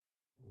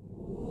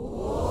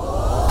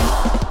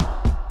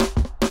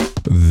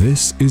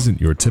This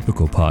isn't your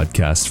typical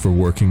podcast for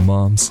working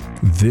moms.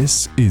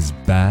 This is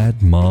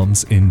Bad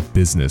Moms in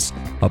Business,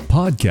 a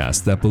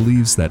podcast that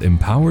believes that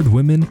empowered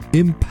women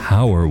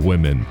empower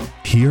women.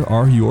 Here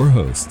are your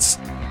hosts,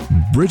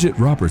 Bridget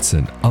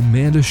Robertson,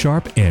 Amanda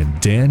Sharp,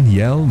 and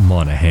Danielle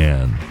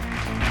Monahan.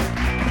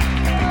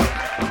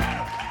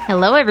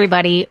 Hello,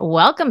 everybody.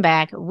 Welcome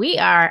back. We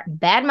are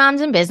Bad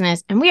Moms in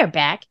Business, and we are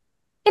back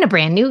in a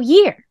brand new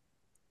year.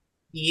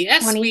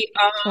 Yes, we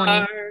are.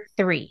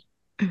 2023.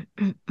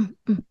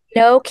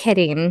 No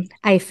kidding.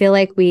 I feel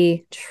like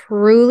we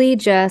truly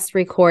just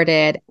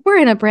recorded. We're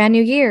in a brand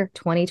new year,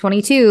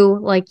 2022,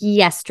 like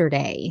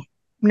yesterday.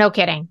 No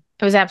kidding.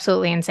 It was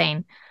absolutely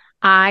insane.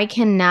 I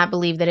cannot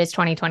believe that it's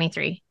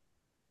 2023.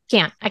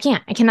 I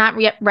can't. I cannot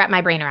wrap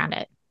my brain around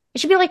it. It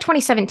should be like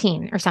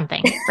 2017 or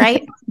something,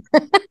 right?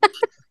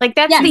 Like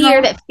that's the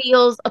year that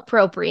feels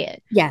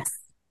appropriate. Yes.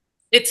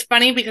 It's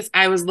funny because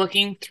I was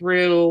looking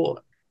through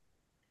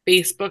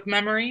Facebook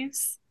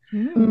memories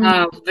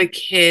of the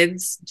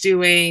kids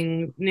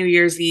doing New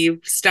Year's Eve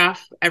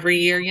stuff every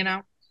year, you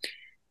know?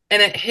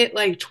 And it hit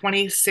like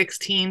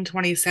 2016,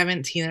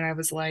 2017. And I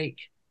was like,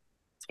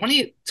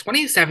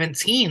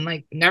 2017,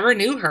 like never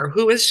knew her.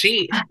 Who is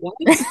she? What?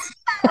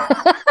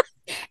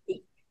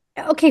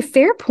 Okay,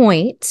 fair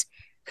point.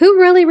 Who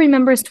really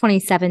remembers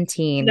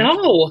 2017?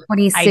 No.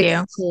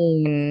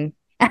 2016.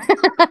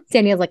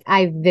 Danielle's like,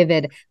 I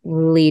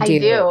vividly do. I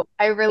do.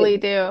 I really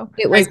do.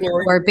 It was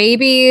before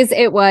babies.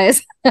 It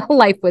was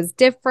life was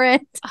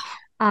different.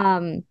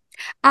 It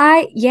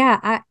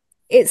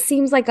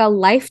seems like a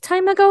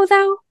lifetime ago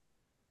though.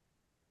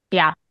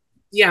 Yeah.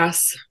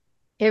 Yes.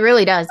 It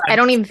really does. I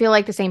don't even feel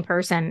like the same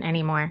person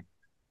anymore.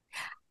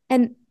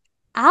 And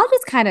I'll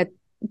just kind of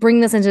bring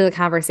this into the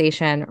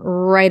conversation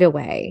right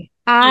away.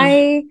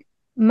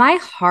 My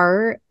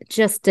heart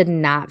just did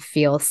not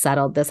feel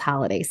settled this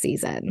holiday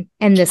season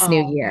and this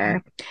new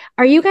year.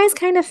 Are you guys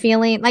kind of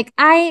feeling like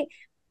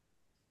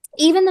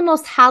even the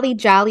most holly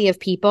jolly of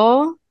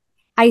people,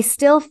 I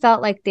still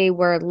felt like they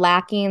were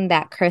lacking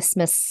that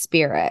Christmas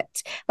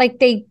spirit. Like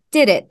they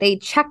did it. They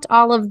checked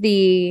all of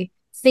the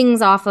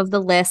things off of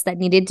the list that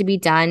needed to be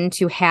done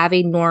to have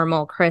a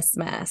normal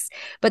Christmas.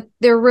 But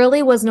there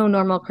really was no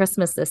normal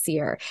Christmas this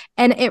year.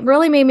 And it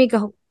really made me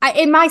go,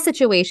 in my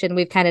situation,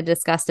 we've kind of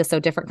discussed it so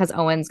different because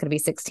Owen's going to be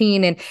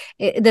 16 and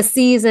the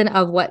season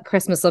of what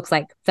Christmas looks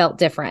like felt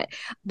different.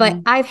 But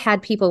I've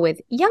had people with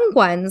young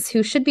ones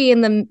who should be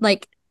in the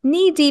like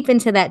knee deep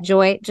into that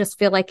joy, just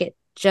feel like it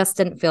just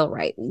didn't feel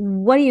right.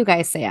 What do you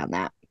guys say on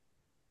that?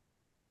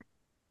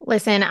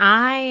 Listen,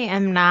 I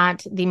am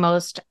not the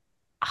most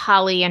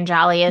holly and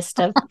jolliest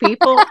of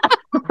people.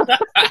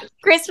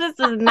 Christmas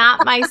is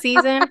not my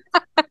season.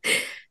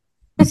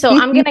 So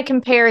I'm going to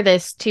compare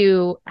this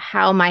to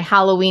how my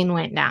Halloween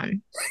went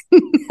down.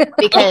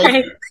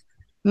 Because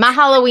my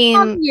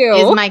Halloween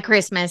is my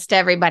Christmas to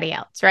everybody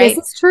else, right?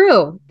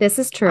 This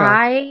is true.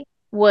 I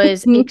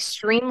was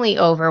extremely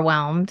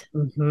overwhelmed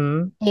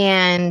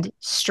and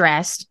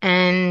stressed.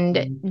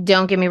 And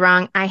don't get me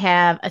wrong, I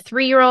have a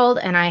 3-year-old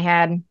and I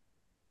had,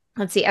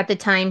 let's see, at the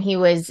time he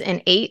was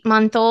an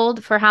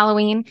 8-month-old for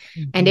Halloween.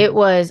 And it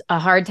was a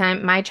hard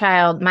time.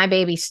 My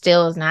baby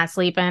still is not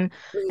sleeping.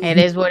 It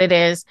is what it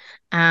is.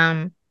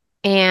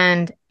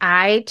 And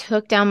I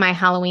took down my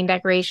Halloween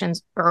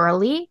decorations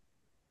early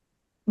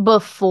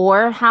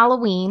before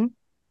Halloween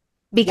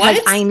because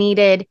I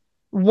needed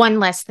one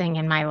less thing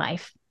in my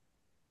life.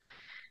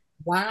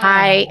 Wow.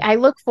 I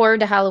look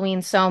forward to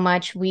Halloween so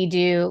much. We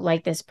do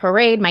like this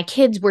parade. My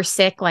kids were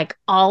sick like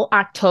all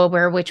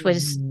October, which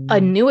was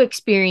a new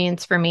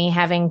experience for me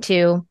having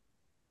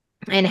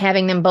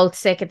them both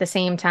sick at the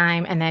same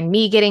time. And then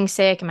me getting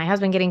sick and my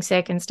husband getting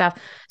sick and stuff.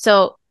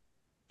 So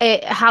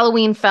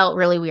Halloween felt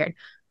really weird.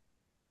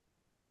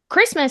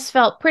 Christmas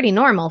felt pretty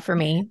normal for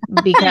me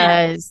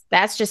because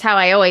that's just how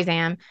I always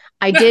am.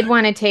 I did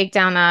want to take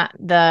down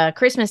the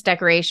Christmas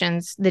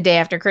decorations the day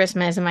after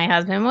Christmas, and my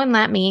husband wouldn't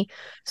let me.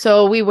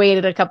 So we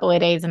waited a couple of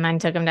days and then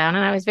took them down,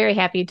 and I was very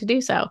happy to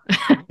do so.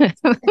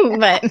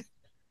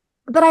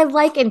 But I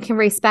like and can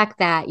respect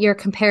that you're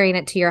comparing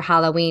it to your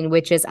Halloween,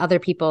 which is other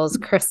people's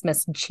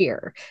Christmas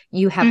cheer.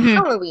 You have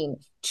Halloween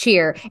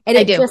cheer, and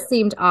it just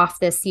seemed off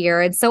this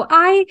year. And so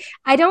I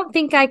don't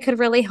think I could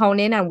really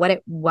hone in on what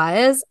it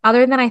was,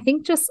 other than I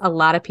think just a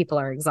lot of people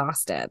are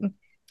exhausted.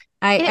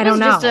 I don't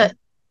know.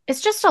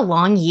 It's just a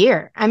long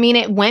year. I mean,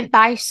 it went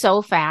by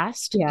so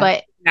fast,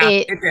 but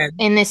it did.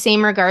 In the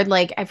same regard,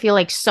 like I feel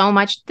like so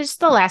much,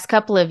 the last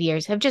couple of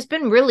years have just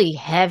been really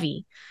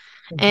heavy.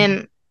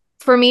 And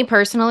for me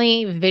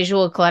personally,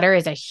 visual clutter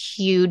is a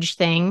huge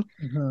thing.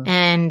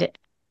 And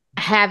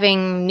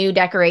having new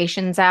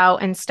decorations out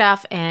and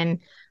stuff, and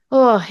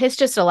it's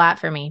just a lot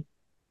for me.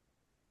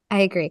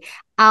 I agree.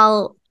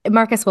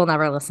 Marcus will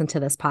never listen to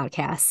this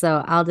podcast,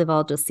 so I'll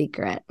divulge a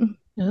secret.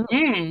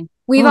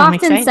 We've I'm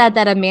often excited. said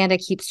that Amanda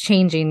keeps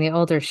changing the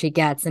older she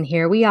gets, and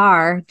here we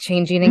are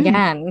changing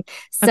again.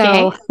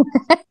 So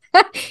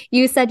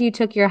you said you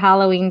took your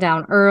Halloween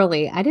down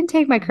early. I didn't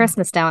take my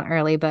Christmas down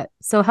early, but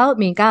so help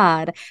me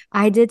God,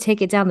 I did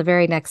take it down the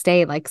very next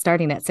day, like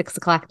starting at 6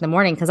 o'clock in the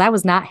morning, because I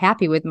was not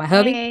happy with my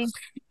hubby. Hey.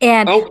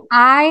 And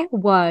I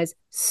was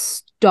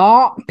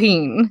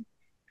stomping,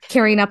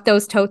 carrying up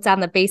those totes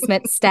on the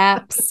basement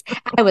steps.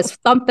 I was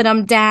thumping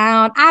them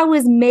down. I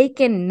was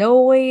making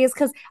noise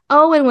because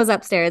Owen was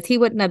upstairs. He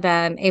wouldn't have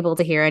been able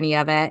to hear any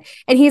of it.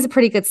 And he's a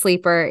pretty good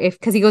sleeper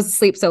because he goes to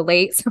sleep so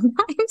late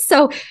sometimes.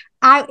 So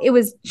it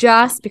was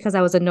just because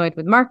I was annoyed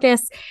with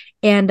Marcus.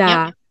 And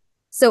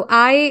so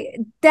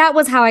that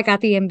was how I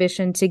got the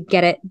ambition to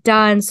get it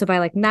done. So by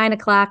like 9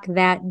 o'clock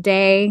that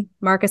day,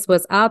 Marcus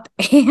was up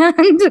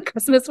and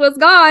Christmas was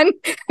gone.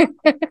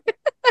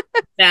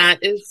 That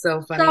is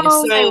so funny.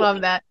 So, I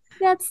love that.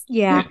 That's,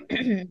 yeah.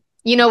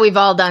 We've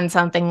all done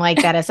something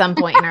like that at some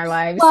point in our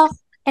lives. Well,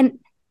 and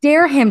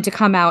dare him to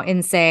come out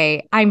and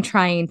say, I'm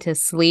trying to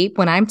sleep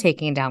when I'm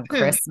taking down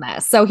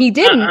Christmas. So he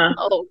didn't.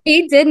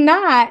 He did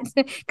not,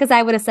 because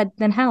I would have said,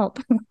 then help.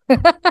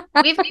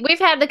 We've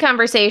had the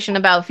conversation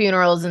about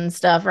funerals and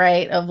stuff,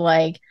 right? Of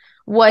like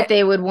what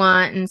they would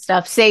want and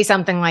stuff. Say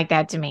something like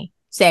that to me.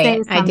 Say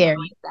it. I dare you.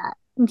 Like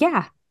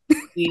that.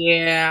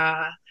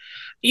 Yeah.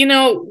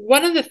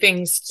 One of the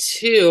things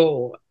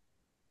too,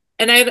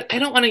 and I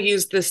don't want to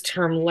use this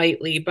term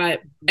lightly,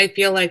 but I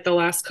feel like the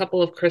last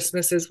couple of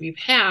Christmases we've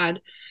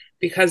had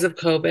because of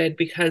COVID,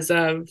 because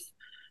of,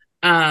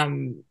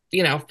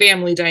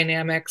 family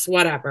dynamics,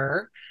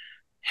 whatever,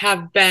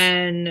 have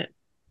been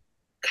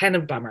kind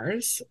of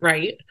bummers,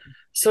 right?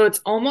 So it's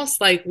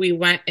almost like we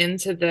went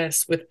into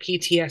this with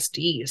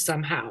PTSD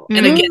somehow.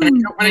 And again, I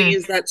don't want to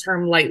use that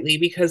term lightly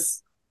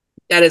because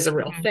that is a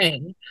real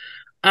thing.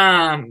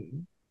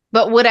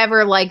 But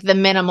whatever, like the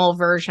minimal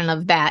version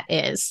of that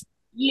is.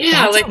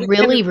 Yeah. That's a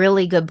really,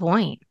 really good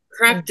point.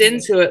 Crept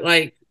into it,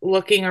 like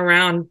looking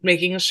around,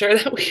 making sure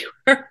that we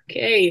were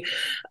okay.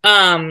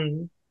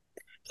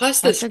 Plus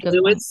this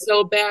flu is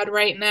so bad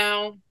right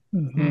now.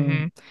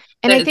 And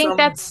I think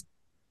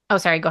oh,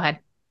 sorry, go ahead.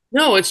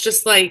 No, it's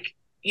just like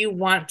you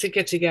want to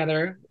get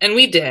together, and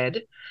we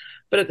did.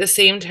 But at the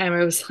same time,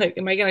 I was like,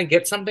 am I going to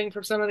get something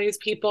from some of these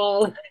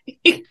people?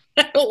 I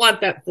don't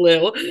want that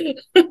flu.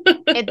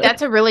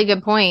 That's a really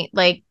good point.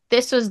 Like,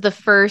 this was the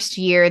first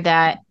year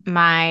that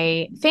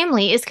my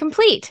family is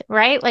complete,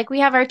 right? Like, we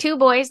have our 2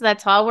 boys.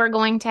 That's all we're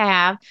going to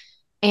have.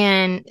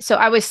 And so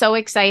I was so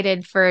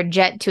excited for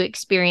Jet to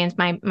experience,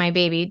 my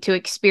baby, to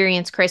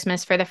experience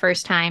Christmas for the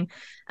first time.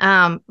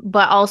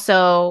 But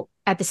also,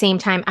 at the same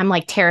time, I'm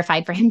like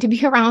terrified for him to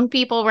be around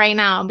people right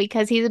now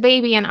because he's a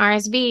baby and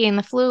RSV and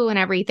the flu and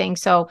everything.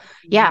 So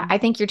yeah, I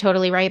think you're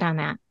totally right on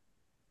that.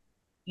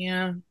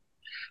 Yeah.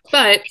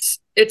 But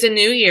it's a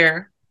new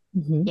year.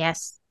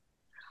 Yes.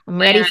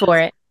 I'm ready for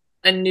it.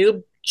 A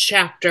new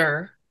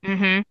chapter.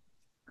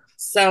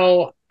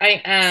 So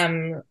I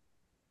am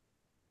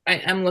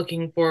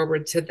looking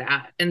forward to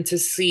that and to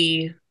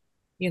see,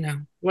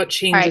 what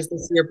changes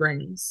this year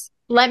brings.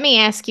 Let me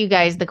ask you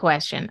guys the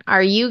question.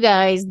 Are you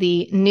guys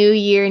the new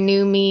year,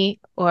 new me,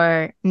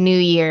 or new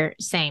year,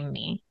 same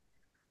me?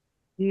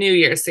 New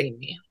year, same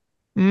me.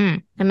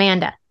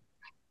 Amanda?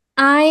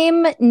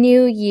 I'm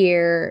new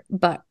year,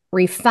 but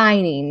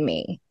refining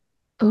me.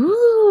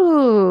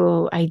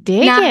 Ooh, I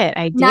dig it.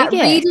 I dig not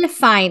it. Not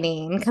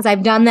redefining, because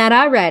I've done that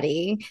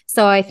already.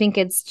 So I think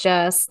it's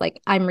just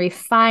like I'm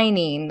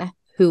refining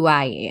who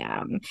I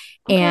am.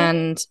 Okay.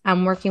 And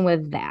I'm working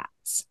with that.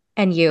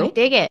 And you? I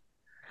dig it.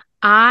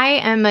 I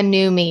am a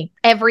new me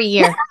every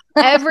year.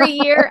 Every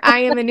year I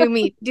am a new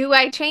me. Do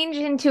I change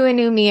into a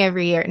new me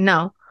every year?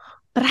 No.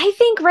 But I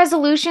think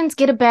resolutions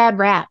get a bad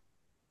rap.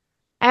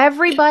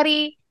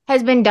 Everybody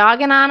has been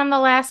dogging on them the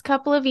last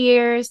couple of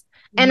years,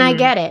 and I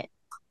get it.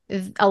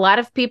 A lot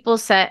of people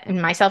set, and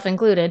myself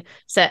included,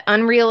 set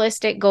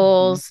unrealistic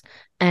goals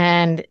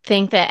and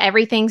think that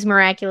everything's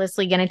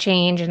miraculously going to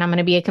change and I'm going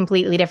to be a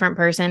completely different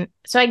person.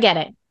 So I get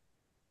it.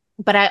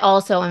 But I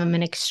also am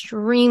an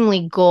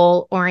extremely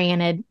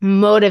goal-oriented,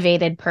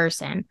 motivated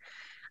person.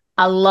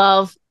 I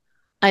love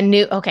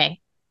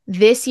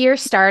this year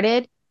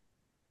started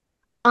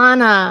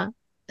on a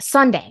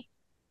Sunday.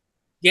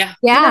 Yeah.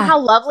 You know how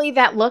lovely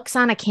that looks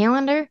on a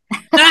calendar?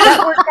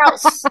 That worked out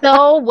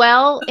so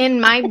well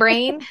in my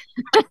brain.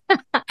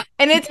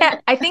 And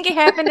I think it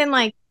happened in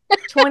like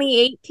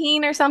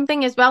 2018 or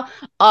something as well.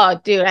 Oh,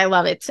 dude, I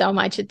love it so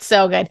much. It's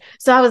so good.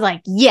 So I was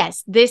like,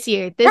 yes, this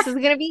year, this is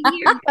going to be the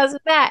year because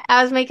of that.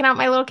 I was making out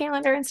my little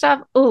calendar and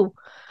stuff. Ooh,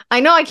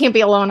 I know I can't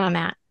be alone on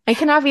that. I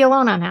cannot be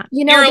alone on that.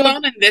 You're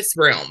alone in this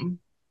room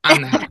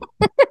on that.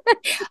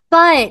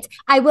 But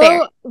I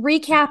will,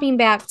 recapping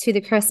back to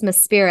the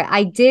Christmas spirit,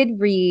 I did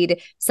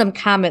read some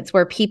comments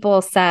where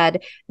people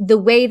said the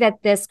way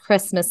that this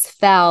Christmas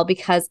fell,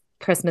 because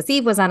Christmas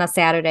Eve was on a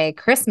Saturday,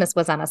 Christmas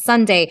was on a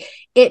Sunday.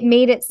 It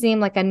made it seem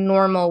like a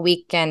normal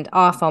weekend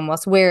off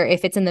almost, where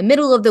if it's in the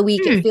middle of the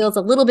week, it feels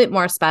a little bit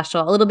more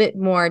special, a little bit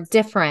more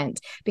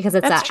different because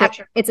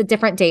it's a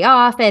different day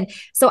off. And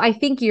so I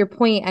think your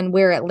point and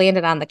where it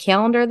landed on the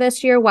calendar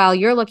this year, while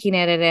you're looking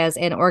at it as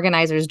an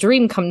organizer's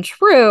dream come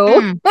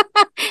true,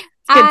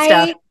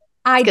 I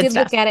did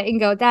look at it and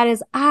go, that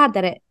is odd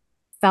that it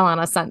fell on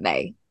a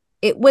Sunday.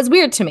 It was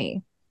weird to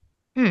me.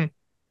 I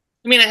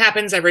mean, it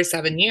happens every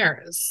 7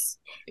 years.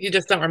 You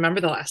just don't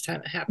remember the last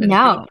time it happened.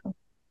 No.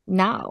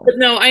 But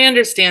no, I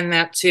understand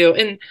that too.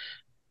 And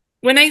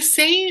when I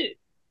say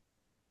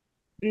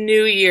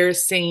New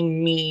Year's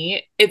saying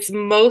me, it's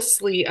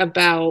mostly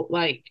about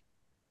like,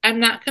 I'm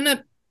not going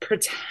to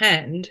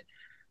pretend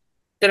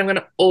that I'm going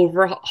to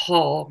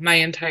overhaul my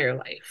entire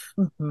life.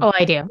 Mm-hmm. Oh,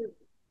 I do.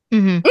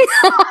 Mm-hmm.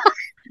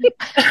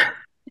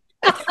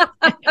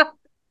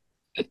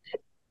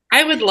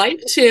 I would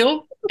like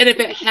to. And if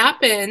it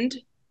happened,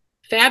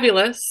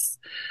 fabulous.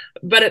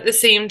 But at the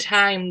same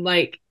time,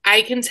 like,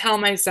 I can tell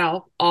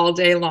myself all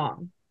day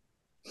long,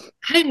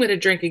 I'm going to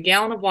drink a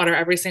gallon of water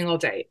every single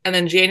day. And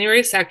then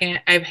January 2nd,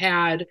 I've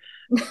had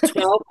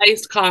 12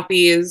 iced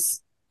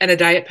coffees and a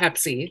Diet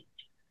Pepsi.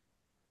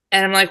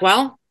 And I'm like,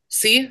 well,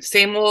 see,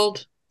 same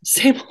old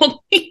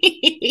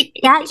me.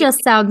 That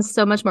just sounds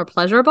so much more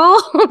pleasurable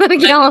than a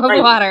gallon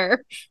of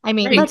water. I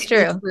mean, that's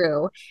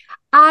true.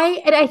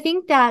 I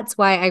think that's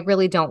why I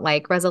really don't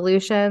like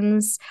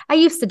resolutions. I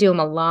used to do them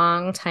a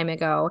long time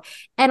ago.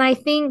 And I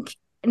think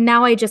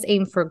now I just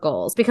aim for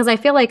goals, because I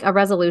feel like a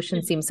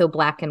resolution seems so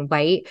black and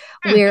white,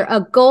 where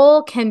a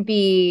goal can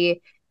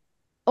be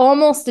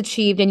almost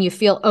achieved and you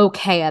feel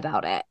okay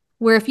about it.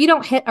 Where if you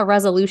don't hit a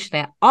resolution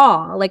at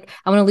all, like,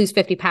 I want to lose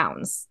 50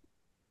 pounds.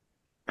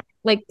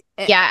 Like,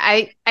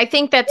 yeah, I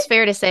think that's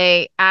fair to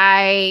say.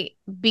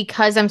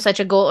 Because I'm such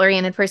a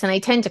goal-oriented person, I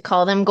tend to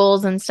call them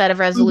goals instead of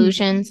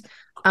resolutions.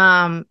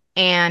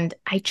 And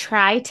I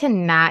try to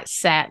not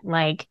set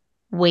like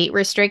weight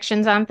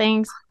restrictions on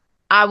things.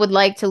 I would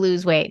like to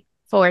lose weight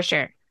for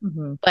sure.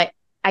 But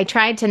I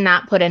tried to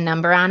not put a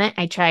number on it.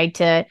 I tried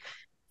to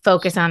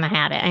focus on the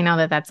habit. I know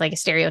that that's like a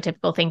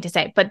stereotypical thing to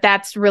say, but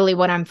that's really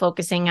what I'm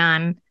focusing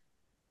on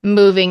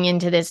moving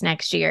into this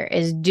next year,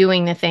 is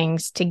doing the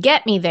things to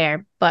get me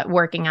there, but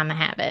working on the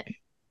habit.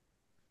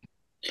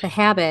 The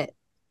habit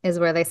is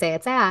where they say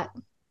it's at.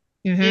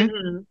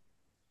 And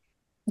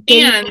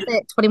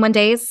 21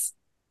 days.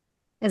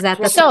 Is that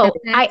the so?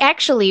 I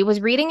actually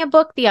was reading a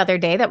book the other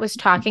day that was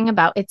talking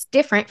about it's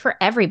different for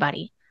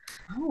everybody.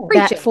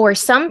 That for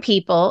some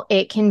people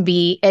it can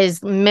be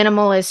as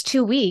minimal as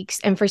 2 weeks,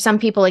 and for some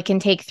people it can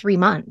take 3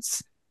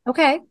 months.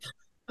 Okay.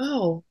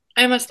 Oh,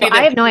 I must be.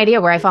 I have no idea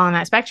where I fall on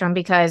that spectrum,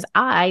 because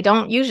I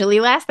don't usually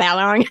last that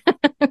long.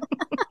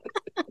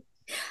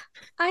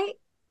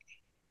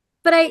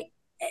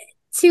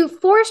 To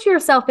force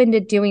yourself into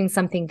doing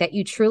something that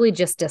you truly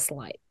just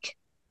dislike.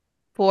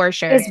 For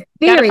sure.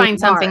 You gotta find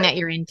something that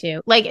you're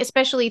into. Like,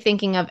 especially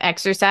thinking of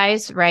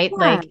exercise, right? Yes.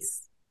 Like,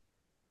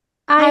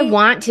 I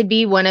want to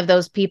be one of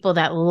those people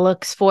that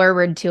looks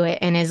forward to it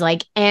and is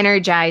like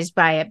energized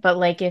by it. But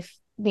like, if,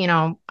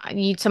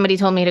 somebody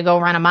told me to go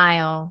run a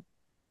mile,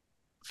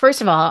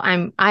 first of all,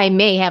 I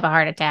may have a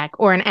heart attack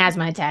or an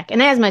asthma attack. An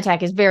asthma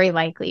attack is very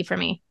likely for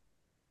me.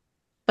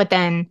 But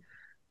then,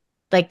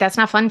 like, that's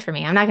not fun for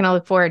me. I'm not going to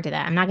look forward to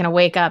that. I'm not going to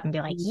wake up and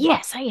be like,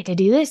 yes, I get to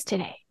do this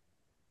today.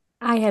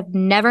 I have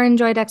never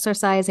enjoyed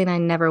exercising. I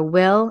never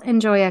will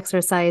enjoy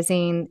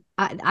exercising.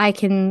 I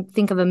can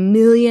think of a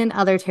million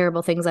other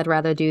terrible things I'd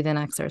rather do than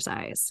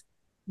exercise.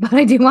 But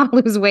I do want to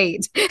lose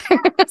weight.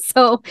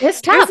 So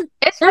it's tough.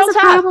 There's a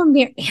problem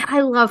here.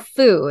 I love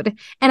food.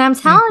 And I'm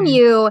telling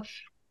you,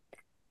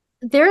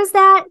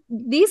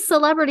 these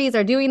celebrities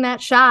are doing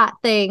that shot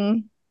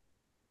thing.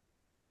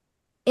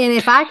 And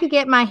if I could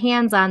get my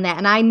hands on that,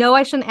 and I know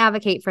I shouldn't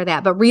advocate for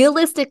that, but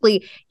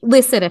realistically,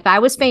 listen, if I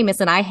was famous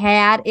and I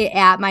had it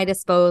at my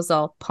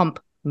disposal,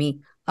 pump me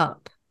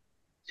up.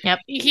 Yep.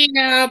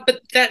 Yeah, but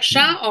that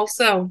shot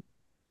also,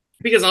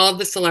 because all of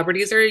the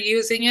celebrities are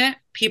using it,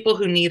 people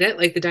who need it,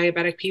 like the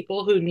diabetic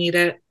people who need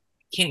it,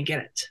 can't get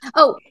it.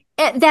 Oh,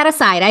 that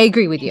aside, I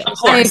agree with you.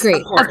 I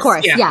agree. Of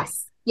course. Yeah.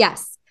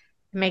 Yes.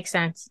 Makes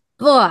sense.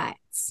 But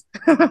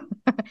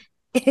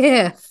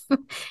if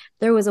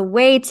there was a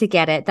way to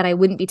get it that I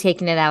wouldn't be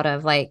taking it out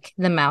of like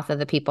the mouth of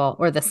the people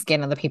or the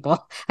skin of the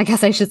people, I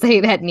guess I should say,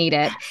 that need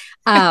it,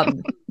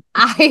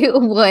 I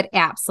would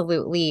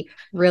absolutely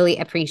really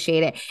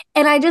appreciate it.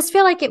 And I just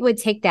feel like it would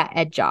take that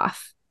edge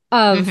off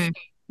of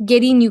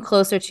getting you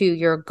closer to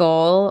your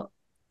goal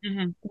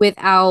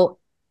without,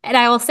 and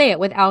I will say it,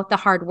 without the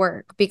hard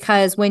work.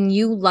 Because when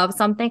you love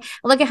something,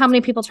 look at how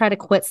many people try to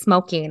quit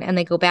smoking and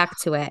they go back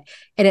to it,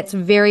 and it's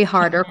very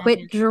hard. Or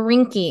quit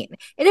drinking.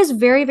 It is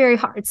very, very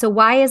hard. So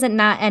why would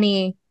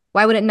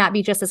it not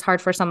be just as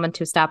hard for someone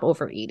to stop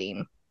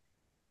overeating?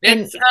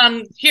 It's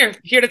here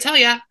to tell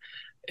you,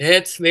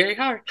 it's very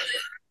hard.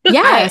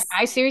 Yes.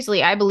 I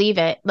seriously, I believe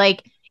it.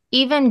 Like,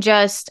 even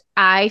just,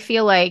 I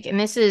feel like, and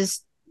this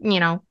is,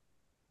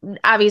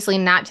 obviously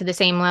not to the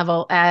same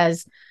level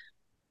as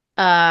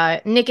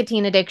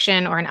nicotine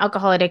addiction or an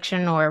alcohol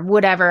addiction or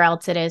whatever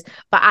else it is,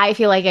 but I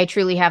feel like I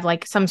truly have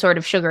like some sort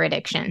of sugar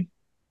addiction.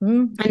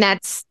 And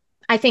that's,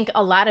 I think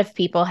a lot of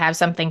people have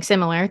something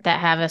similar that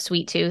have a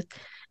sweet tooth.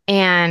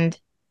 And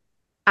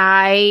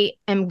I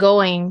am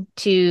going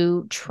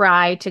to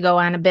try to go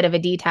on a bit of a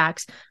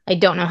detox. I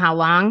don't know how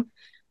long.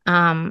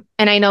 And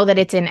I know that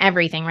it's in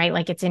everything, right?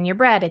 Like it's in your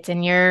bread, it's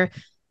in your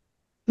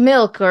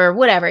milk or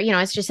whatever,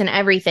 it's just in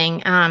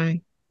everything.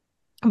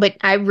 But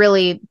I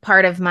really,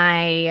 part of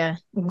my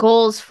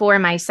goals for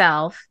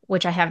myself,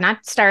 which I have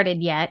not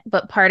started yet,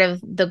 but part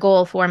of the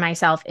goal for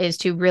myself is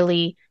to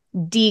really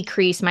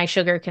decrease my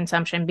sugar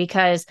consumption,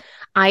 because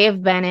I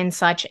have been in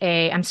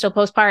I'm still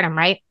postpartum,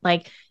 right?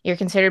 Like you're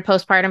considered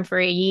postpartum for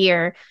a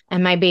year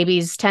and my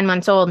baby's 10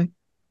 months old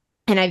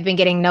and I've been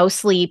getting no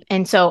sleep.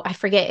 And so I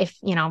forget if,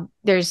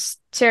 there's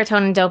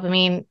serotonin,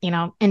 dopamine,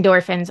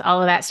 endorphins,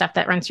 all of that stuff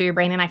that runs through your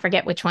brain. And I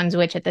forget which one's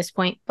which at this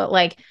point, but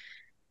like,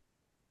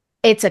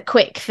 it's a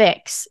quick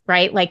fix,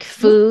 right? Like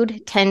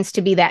food tends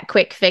to be that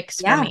quick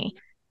fix for me.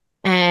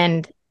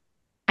 And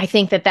I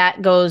think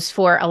that goes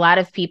for a lot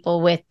of people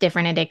with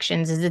different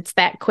addictions, is it's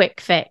that quick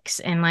fix.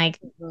 And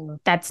like,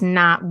 that's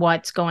not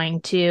what's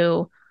going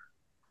to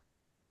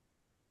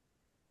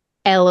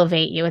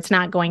elevate you. It's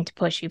not going to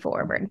push you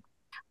forward.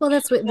 Well,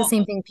 that's the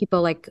same thing.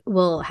 People like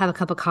will have a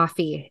cup of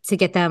coffee to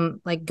get them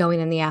like going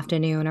in the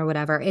afternoon or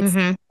whatever.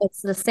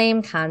 It's the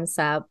same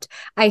concept.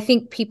 I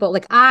think people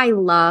like, I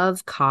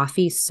love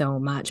coffee so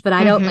much, but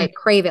I don't like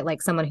crave it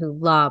like someone who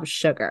loves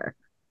sugar.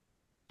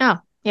 Oh,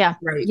 yeah.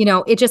 Right.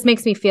 It just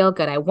makes me feel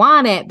good. I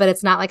want it, but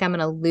it's not like I'm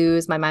going to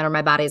lose my mind or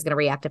my body is going to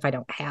react if I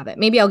don't have it.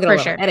 Maybe I'll get a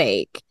little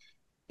headache,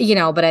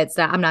 but it's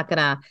not, I'm not going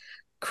to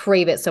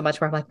crave it so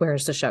much where I'm like,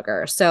 where's the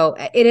sugar? So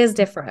it is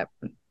different.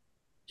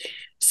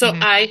 So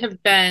I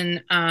have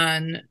been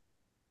on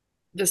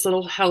this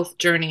little health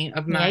journey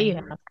of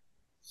mine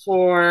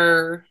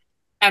for,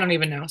 I don't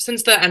even know,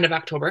 since the end of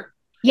October.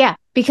 Yeah,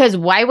 because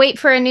why wait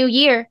for a new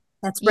year?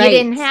 That's right. You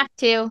didn't have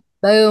to.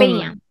 Boom.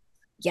 Bam.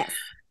 Yes.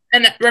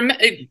 And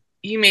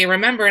you may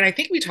remember, and I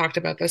think we talked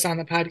about this on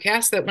the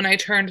podcast, that when I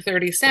turned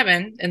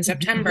 37 in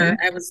September,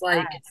 I was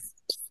like,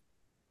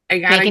 I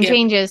gotta making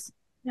changes.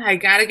 I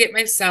gotta get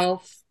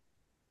myself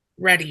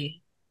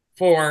ready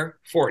for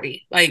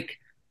 40. Like,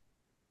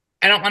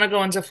 I don't want to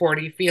go into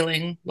 40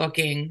 feeling,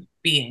 looking,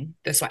 being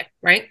this way,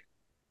 right?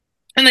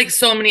 And like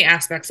so many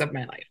aspects of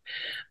my life.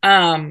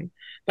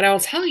 But I will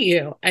tell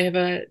you, I have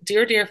a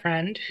dear, dear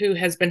friend who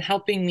has been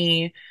helping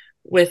me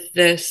with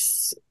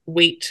this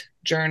weight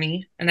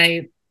journey. And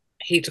I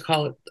hate to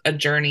call it a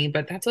journey,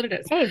 but that's what it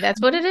is. Hey,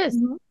 that's what it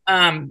is.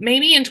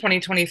 Maybe in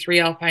 2023,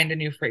 I'll find a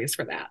new phrase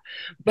for that.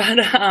 But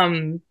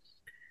I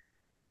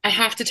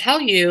have to tell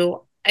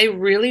you, I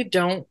really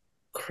don't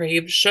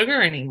crave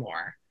sugar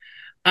anymore.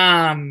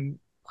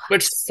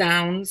 Which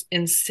sounds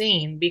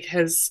insane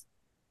because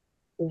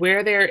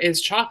where there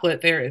is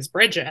chocolate, there is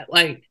Bridget.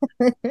 Like,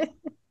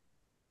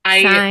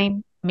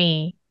 sign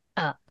me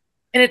up.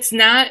 And it's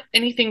not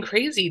anything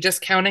crazy,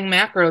 just counting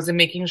macros and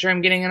making sure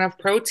I'm getting enough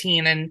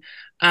protein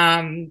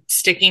and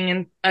sticking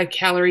in a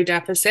calorie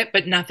deficit,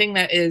 but nothing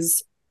that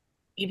is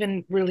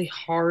even really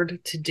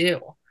hard to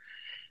do.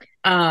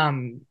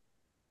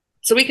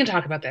 So we can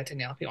talk about that,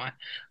 Danielle, if you want.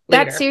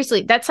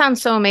 Later. That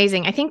sounds so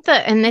amazing. I think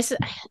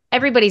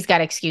everybody's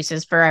got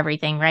excuses for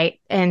everything, right?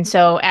 And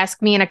so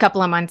ask me in a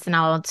couple of months and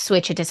I'll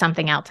switch it to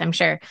something else, I'm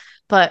sure.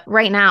 But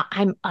right now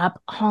I'm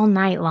up all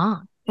night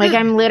long. Like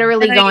I'm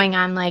literally going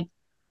on like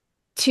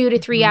 2 to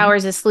 3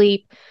 hours of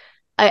sleep.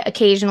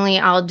 Occasionally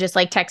I'll just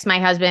like text my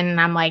husband and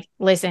I'm like,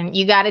 listen,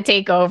 you got to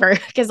take over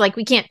because like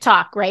we can't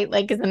talk, right?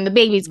 Like, because then the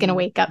baby's going to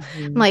wake up.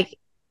 I'm like,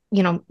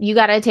 you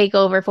got to take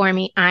over for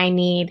me. I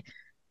need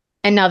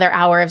another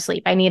hour of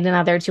sleep. I need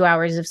another 2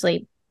 hours of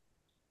sleep.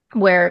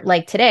 Where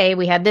like today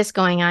we had this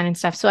going on and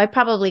stuff. So I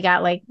probably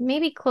got like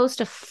maybe close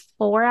to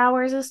 4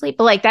 hours of sleep,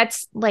 but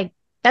that's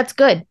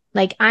good.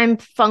 Like I'm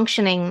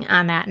functioning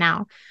on that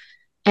now.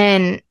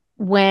 And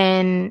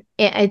when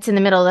it's in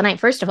the middle of the night,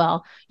 first of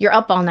all, you're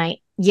up all night.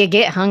 You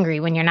get hungry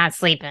when you're not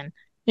sleeping,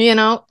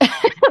 so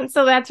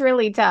that's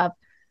really tough.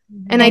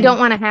 And I don't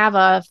want to have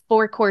a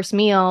 4-course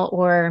meal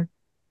or,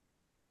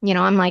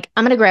 I'm like,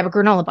 I'm going to grab a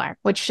granola bar,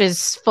 which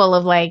is full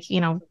of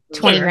 20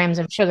 grams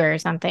of sugar or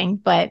something.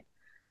 But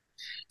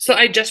so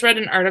I just read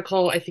an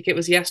article, I think it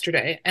was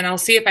yesterday, and I'll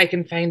see if I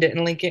can find it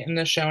and link it in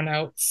the show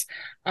notes.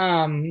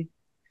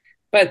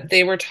 But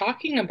they were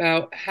talking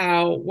about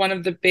how one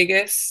of the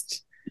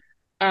biggest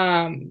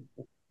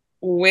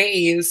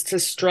ways to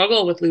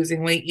struggle with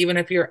losing weight, even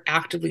if you're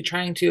actively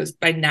trying to, is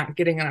by not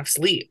getting enough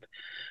sleep.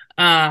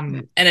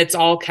 And it's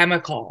all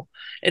chemical.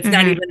 It's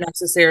not even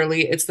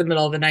necessarily it's the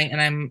middle of the night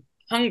and I'm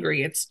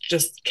hungry. It's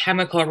just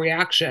chemical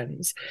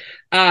reactions.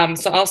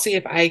 So I'll see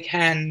if I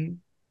can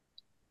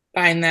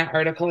find that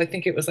article. I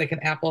think it was like an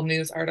Apple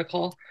News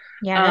article.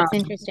 Yeah, that's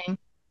interesting.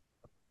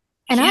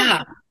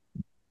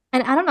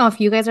 And I don't know if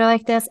you guys are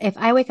like this. If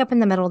I wake up in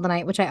the middle of the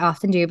night, which I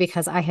often do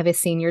because I have a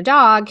senior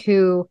dog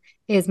who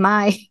is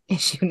my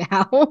issue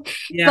now,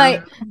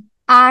 but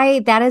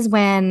that is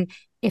when,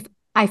 if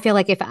I feel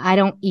like if I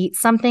don't eat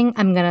something,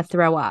 I'm going to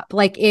throw up.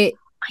 Like it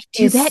I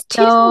do is that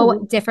so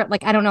too. different.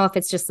 Like, I don't know if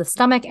it's just the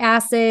stomach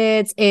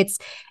acids.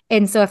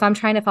 And so if I'm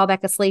trying to fall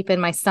back asleep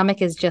and my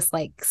stomach is just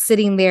like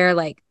sitting there,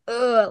 like,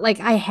 ugh, like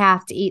I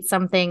have to eat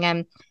something.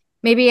 And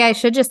maybe I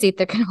should just eat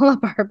the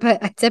granola bar,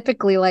 but I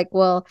typically like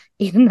will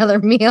eat another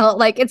meal.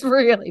 Like it's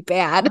really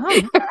bad.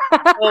 Oh.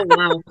 Oh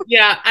wow.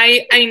 Yeah,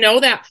 I know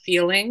that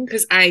feeling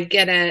because I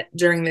get it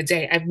during the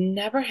day. I've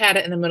never had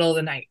it in the middle of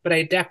the night, but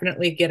I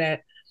definitely get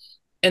it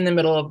in the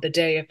middle of the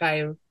day if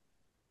I,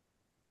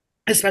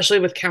 especially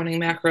with counting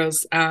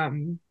macros.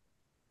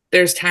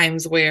 There's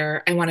times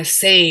where I want to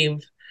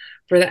save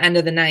for the end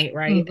of the night,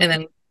 right? And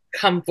then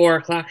come 4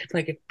 o'clock,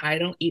 like if I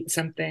don't eat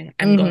something,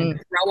 I'm going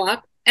to throw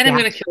up and I'm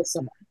going to kill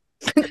someone.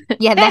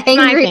 Yeah, that's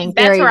my thing.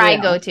 That's where I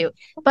go to.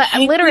 But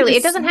Hangry literally, is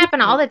it doesn't so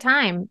happen all the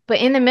time. But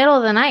in the middle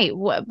of the night,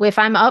 if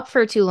I'm up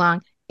for too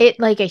long, it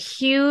like a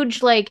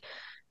huge like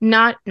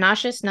not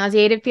nauseous,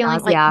 nauseated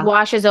feeling like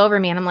washes over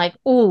me, and I'm like,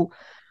 ooh,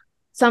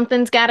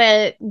 something's got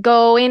to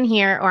go in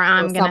here, or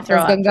I'm gonna throw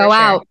up. Something's gonna go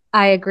out.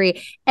 I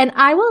agree, and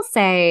I will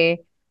say,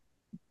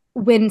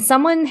 when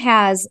someone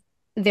has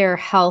their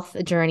health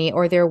journey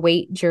or their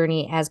weight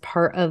journey as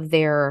part of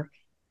their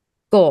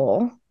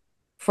goal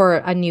for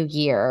a new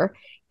year,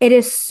 it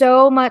is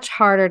so much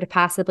harder to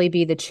possibly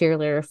be the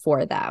cheerleader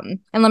for them.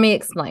 And let me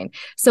explain.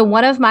 So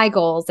one of my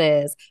goals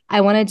is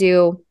I want to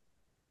do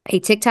a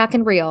TikTok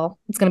and reel.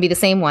 It's going to be the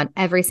same one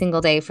every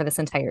single day for this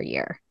entire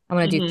year. I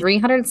want to do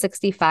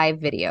 365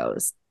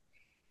 videos.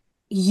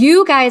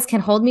 You guys can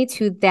hold me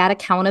to that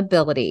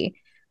accountability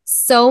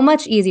so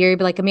much easier. You'd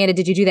be like, Amanda,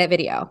 did you do that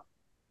video?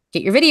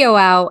 Get your video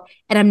out.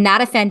 And I'm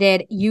not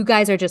offended. You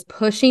guys are just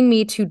pushing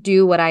me to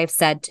do what I've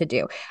said to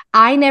do.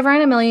 I never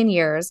in a million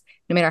years,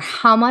 no matter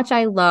how much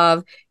I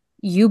love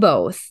you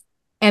both,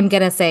 am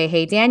going to say,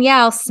 hey,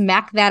 Danielle,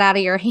 smack that out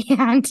of your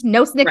hand.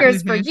 No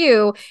Snickers for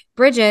you.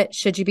 Bridget,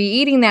 should you be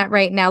eating that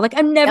right now? Like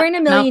I'm never in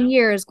a million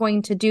years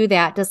going to do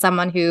that to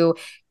someone who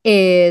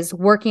is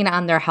working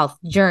on their health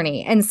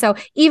journey. And so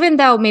even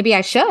though maybe I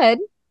should,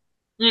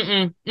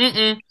 but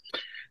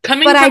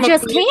I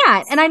just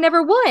can't, and I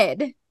never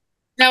would.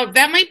 Now,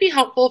 that might be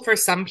helpful for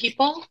some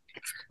people,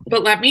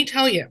 but let me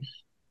tell you,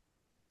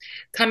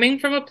 coming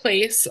from a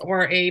place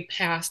or a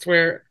past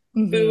where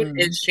food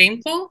is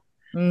shameful,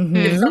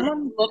 if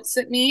someone looks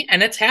at me,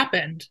 and it's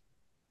happened,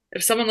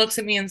 if someone looks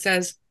at me and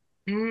says,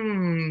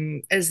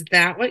 is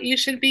that what you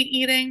should be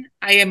eating?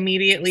 I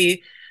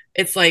immediately,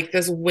 it's like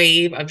this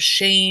wave of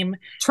shame.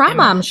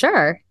 Trauma, I'm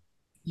sure.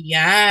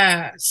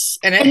 Yes.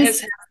 And it has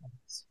happened.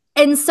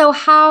 And so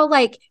how,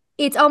 like,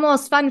 it's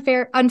almost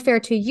unfair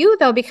to you,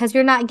 though, because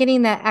you're not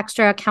getting that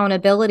extra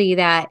accountability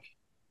that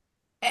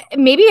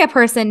maybe a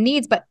person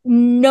needs, but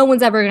no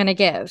one's ever going to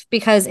give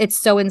because it's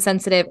so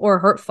insensitive or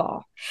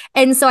hurtful.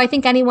 And so I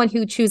think anyone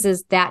who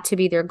chooses that to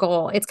be their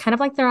goal, it's kind of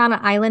like they're on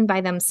an island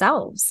by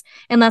themselves,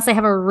 unless they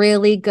have a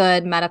really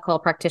good medical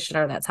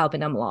practitioner that's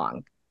helping them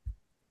along.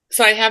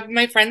 So I have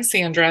my friend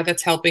Sandra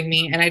that's helping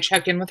me, and I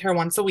check in with her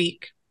once a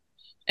week,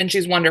 and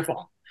she's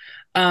wonderful.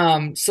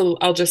 So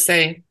I'll just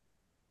say,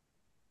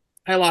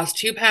 I lost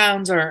 2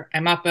 pounds, or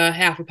I'm up a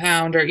half a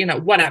pound, or,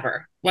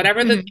 whatever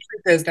the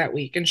truth is that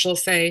week. And she'll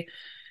say,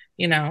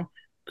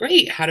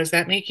 great. How does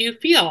that make you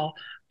feel?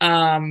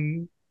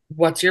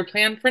 What's your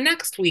plan for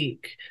next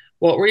week?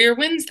 What were your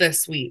wins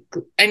this week?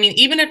 I mean,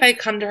 even if I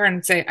come to her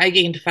and say, I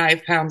gained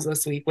 5 pounds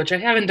this week, which I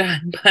haven't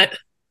done, but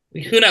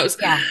who knows?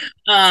 Yeah.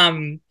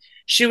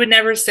 She would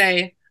never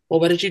say, well,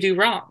 what did you do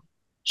wrong?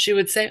 She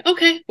would say,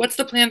 okay, what's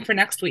the plan for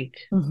next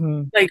week?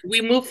 Like,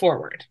 we move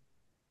forward.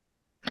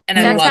 And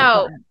that's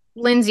how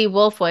Lindsay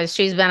Wolf was.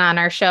 She's been on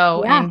our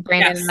show, and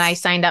Brandon and I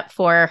signed up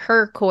for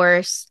her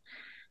course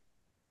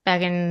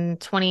back in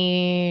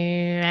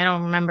 21.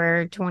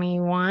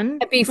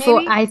 Before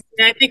I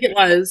think it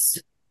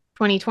was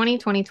 2020,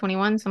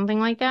 2021, something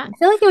like that. I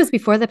feel like it was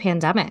before the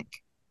pandemic.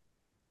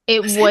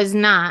 It was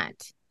not.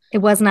 It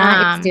was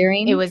not. It's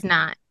during. It was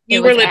not.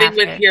 You were living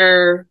with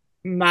your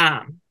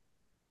mom.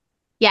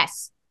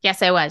 Yes,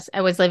 I was.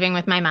 I was living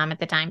with my mom at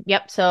the time.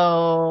 Yep.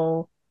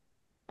 So,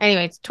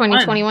 anyways,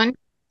 2021,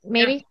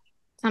 maybe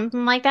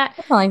something like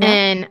that.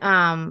 And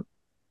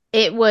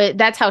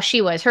that's how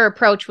she was. Her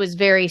approach was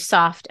very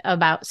soft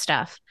about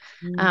stuff.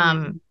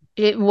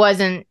 It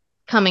wasn't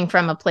coming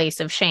from a place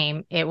of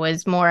shame. It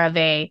was more of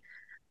a,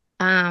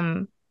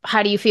 how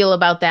do you feel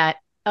about that?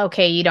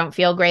 Okay, you don't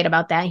feel great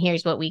about that.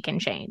 Here's what we can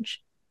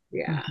change.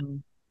 Yeah.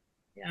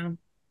 Yeah.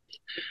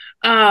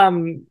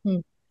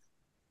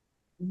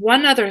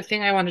 One other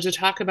thing I wanted to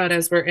talk about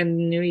as we're in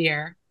the new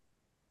year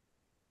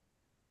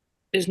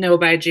is No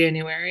by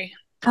January.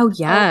 Oh,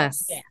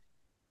 yes. Yeah.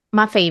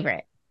 My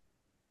favorite.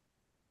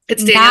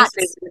 It's Danielle's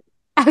favorite.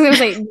 I was going to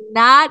say,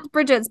 not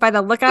Bridget's by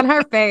the look on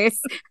her face.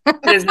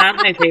 It is not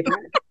my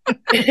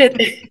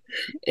favorite.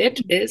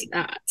 It is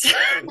not.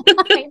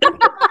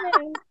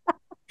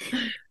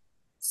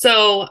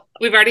 So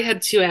we've already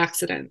had 2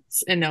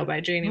 accidents in No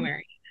by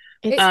January.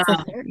 It's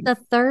the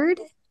third?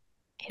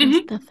 It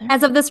is the third.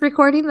 As of this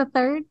recording, the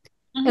 3rd.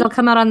 It'll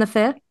come out on the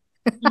 5th.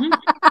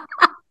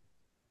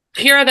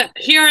 Here are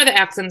the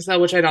accents though,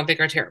 which I don't think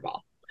are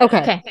terrible.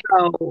 Okay.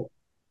 So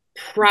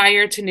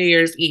prior to New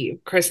Year's Eve,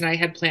 Chris and I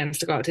had plans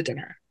to go out to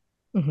dinner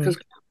because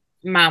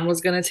his mom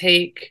was going to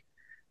take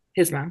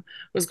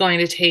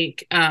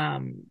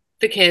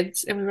the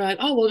kids, and we were like,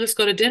 oh, we'll just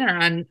go to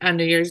dinner on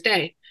New Year's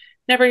Day.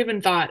 Never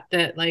even thought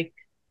that like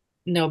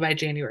No by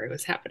January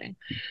was happening.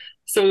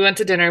 So we went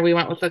to dinner. We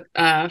went with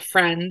a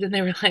friend, and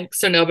they were like,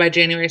 so No by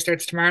January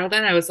starts tomorrow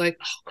then? I was like,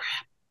 oh,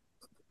 crap.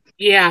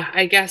 Yeah,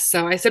 I guess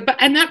so. I said, but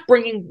I'm not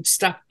bringing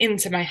stuff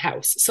into my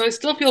house. So I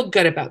still feel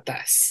good about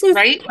this,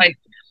 right? Like,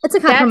 it's a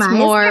compromise. That's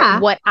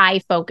more what I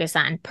focus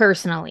on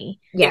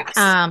personally. yes.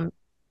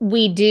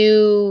 We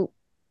do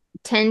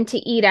tend to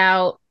eat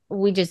out.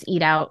 We just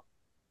eat out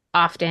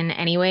often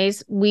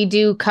anyways. We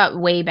do cut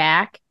way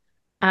back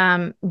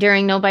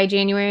during No by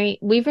January.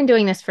 We've been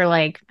doing this for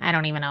like, I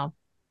don't even know,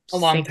 a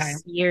long time,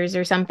 years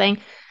or something.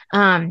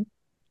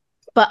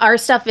 But our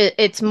stuff,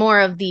 it's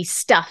more of the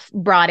stuff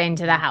brought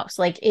into the house.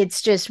 Like,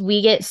 it's just,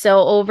 we get so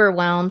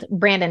overwhelmed.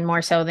 Brandon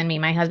more so than me,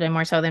 my husband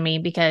more so than me,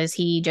 because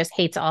he just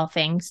hates all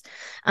things.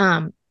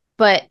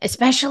 But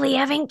especially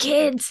having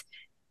kids,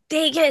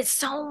 they get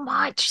so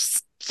much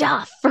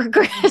stuff for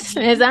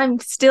Christmas. I'm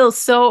still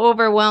so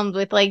overwhelmed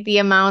with like the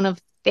amount of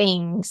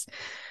things.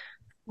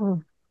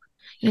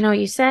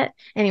 You said,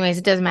 anyways,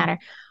 it doesn't matter.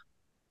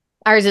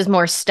 Ours is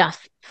more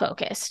stuff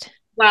focused.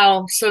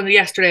 Well, so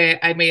yesterday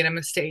I made a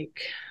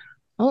mistake.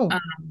 Oh,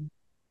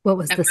 what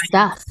was the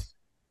stuff?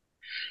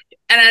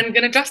 And I'm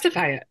going to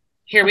justify it.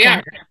 Here we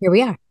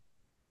are.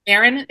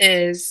 Aaron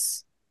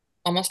is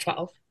almost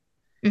 12.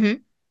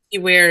 Mm-hmm. He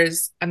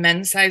wears a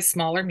men's size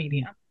small or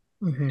medium.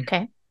 Mm-hmm.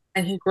 Okay.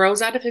 And he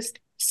grows out of his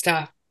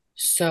stuff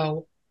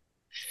so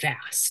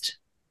fast.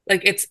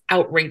 Like, it's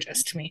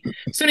outrageous to me.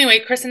 So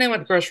anyway, Chris and I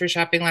went grocery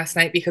shopping last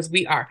night because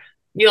we are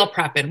meal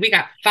prepping. We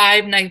got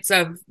 5 nights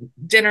of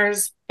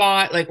dinners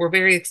bought. Like, we're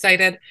very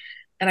excited.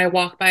 And I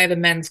walked by the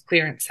men's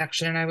clearance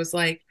section and I was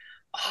like,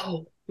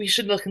 oh, we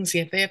should look and see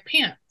if they have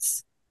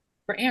pants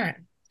for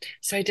Aaron.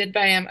 So I did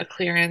buy him a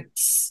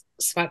clearance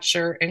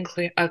sweatshirt and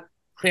a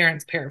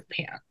clearance pair of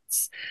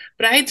pants.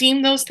 But I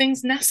deem those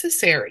things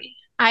necessary.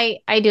 I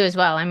do as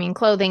well. I mean,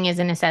 clothing is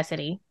a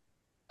necessity.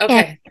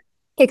 Okay.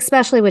 And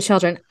especially with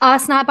children.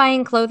 Us not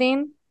buying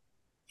clothing.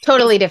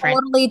 Totally different.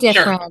 Totally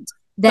different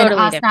than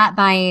us not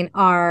buying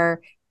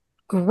our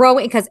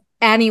growing, because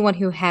anyone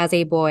who has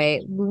a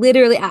boy,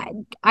 literally,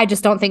 I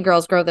just don't think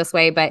girls grow this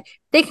way, but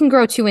they can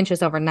grow 2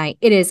 inches overnight.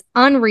 It is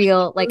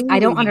unreal. Like, I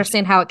don't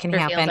understand how it can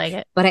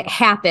happen, but it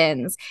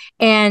happens.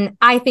 And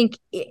I think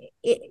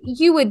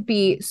you would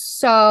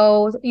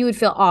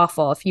feel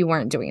awful if you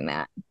weren't doing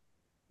that.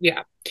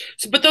 Yeah.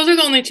 So, but those are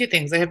the only 2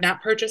 things I have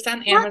not purchased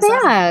on Amazon.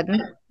 Not bad.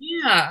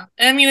 Yeah.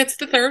 I mean, it's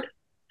the third.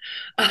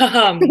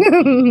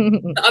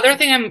 The other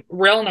thing I'm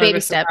real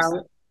nervous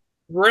about,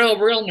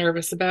 real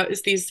nervous about,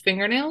 is these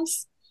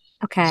fingernails.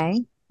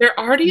 Okay. They're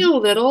already a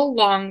little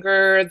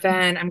longer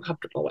than I'm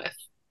comfortable with.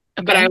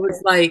 Okay. But I was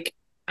like,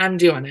 I'm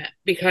doing it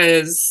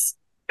because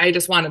I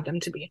just wanted them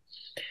to be.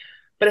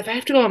 But if I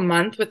have to go a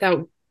month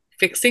without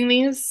fixing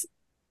these,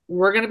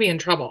 we're going to be in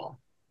trouble.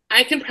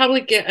 I can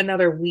probably get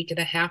another week and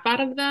a half out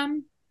of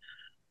them.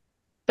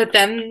 But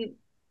then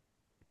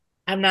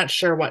I'm not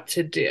sure what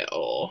to do.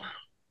 So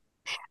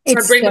I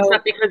bring this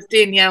up because,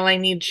 Danielle, I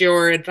need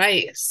your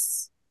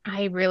advice.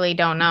 I really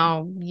don't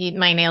know.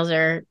 My nails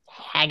are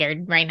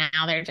haggard right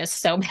now. They're just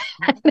so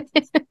bad.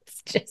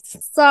 It's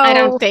just I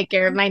don't take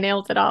care of my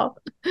nails at all.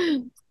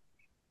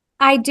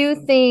 I do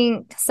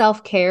think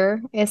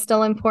self-care is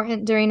still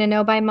important during a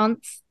No by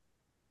month.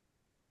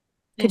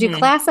 Could you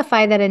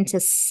classify that into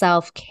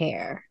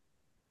self-care?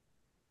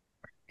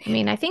 I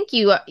mean, I think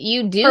you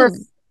do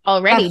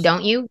already,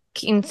 don't you?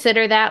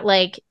 Consider that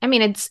like, I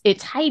mean,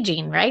 it's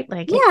hygiene, right?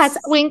 Like, it's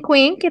wink,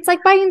 wink. It's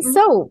like buying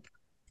soap.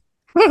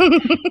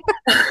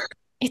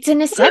 It's a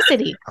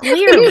necessity,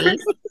 clearly.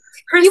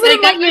 Chris, I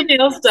get your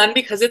nails done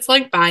because it's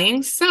like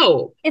buying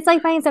soap. It's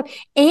like buying soap.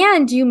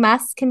 And you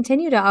must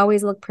continue to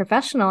always look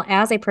professional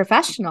as a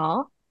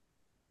professional.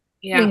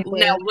 Yeah.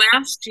 Now,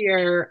 last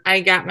year, I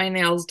got my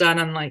nails done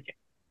on like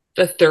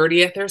the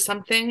 30th or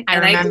something. I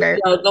remember.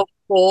 I did the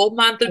whole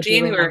month of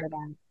January.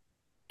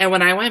 And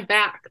when I went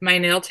back, my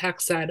nail tech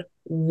said,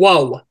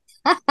 whoa.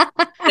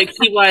 Like,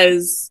 he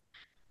was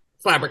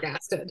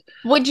flabbergasted.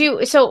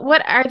 So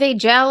what are they,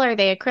 gel? Are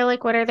they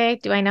acrylic? What are they?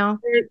 Do I know?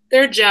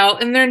 They're gel,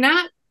 and they're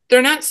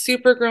not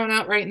super grown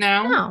out right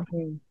now.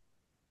 No.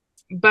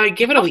 But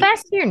give it a week. How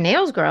fast do your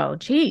nails grow?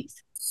 Jeez.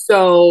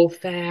 So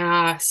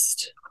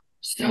fast.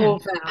 So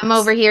fast. I'm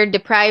over here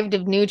deprived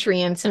of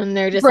nutrients, and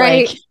they're just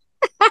like.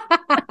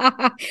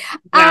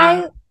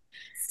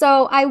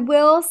 So I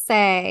will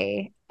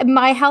say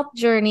my health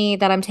journey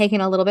that I'm taking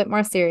a little bit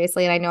more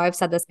seriously, and I know I've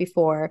said this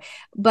before,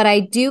 but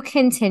I do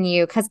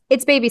continue because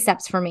it's baby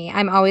steps for me.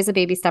 I'm always a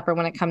baby stepper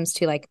when it comes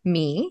to like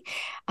me.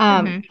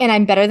 And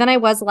I'm better than I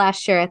was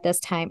last year at this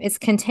time. It's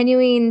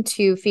continuing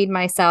to feed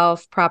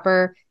myself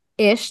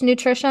proper-ish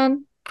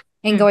nutrition.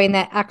 and going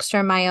that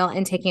extra mile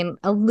and taking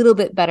a little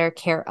bit better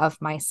care of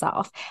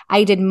myself.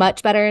 I did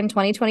much better in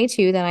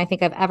 2022 than I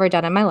think I've ever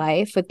done in my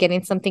life with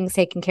getting some things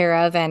taken care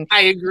of and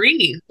I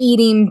agree.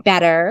 Eating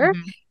better.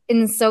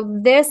 And so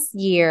this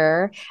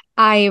year,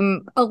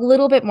 I'm a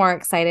little bit more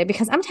excited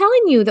because I'm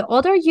telling you, the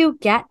older you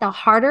get, the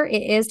harder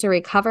it is to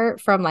recover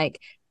from like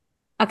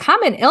a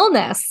common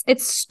illness.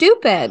 It's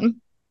stupid.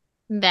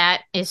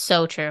 That is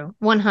so true.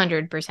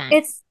 100%.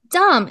 It's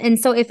dumb. And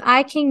so if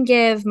I can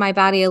give my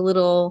body a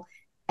little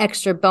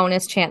extra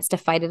bonus chance to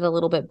fight it a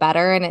little bit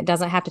better, and it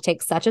doesn't have to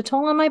take such a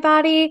toll on my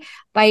body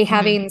by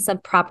having some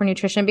proper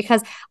nutrition,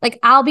 because like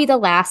I'll be the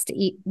last to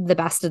eat the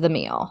best of the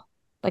meal.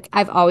 Like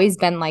I've always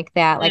been like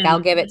that. Like I'll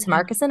give it to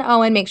Marcus and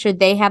Owen, make sure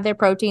they have their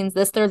proteins,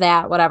 this or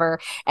that, whatever.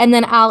 And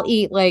then I'll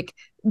eat like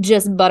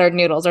just buttered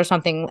noodles or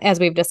something, as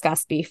we've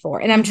discussed before.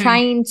 And I'm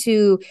trying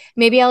to,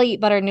 maybe I'll eat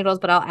buttered noodles,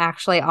 but I'll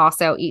actually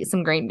also eat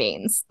some green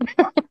beans.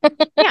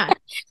 Yeah,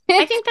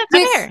 I think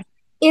that's fair.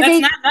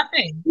 That's not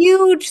nothing.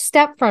 Huge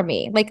step for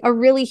me, like a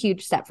really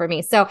huge step for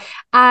me. So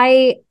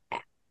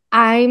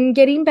I'm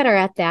getting better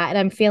at that, and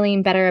I'm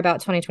feeling better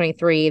about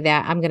 2023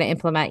 that I'm going to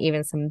implement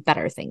even some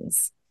better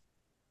things.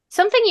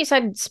 Something you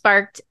said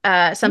sparked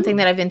something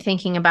that I've been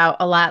thinking about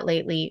a lot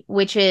lately,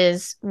 which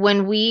is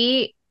when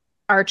we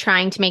are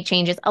trying to make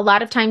changes, a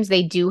lot of times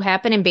they do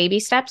happen in baby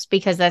steps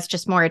because that's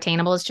just more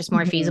attainable. It's just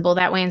more feasible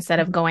that way instead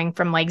of going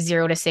from like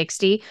 0 to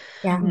 60.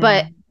 Yeah.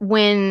 But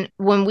when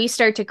we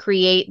start to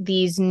create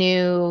these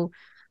new,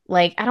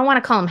 like, I don't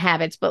want to call them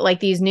habits, but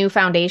like these new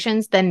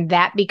foundations, then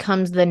that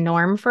becomes the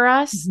norm for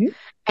us.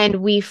 And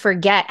we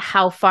forget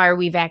how far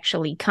we've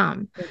actually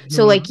come.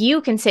 So like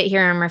you can sit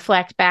here and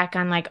reflect back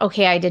on like,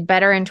 okay, I did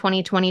better in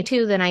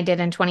 2022 than I did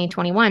in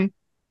 2021.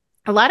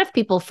 A lot of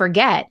people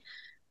forget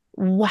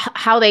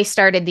how they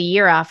started the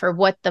year off or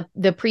what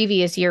the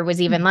previous year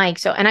was even like.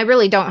 So, and I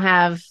really don't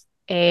have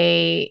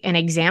an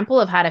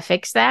example of how to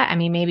fix that. I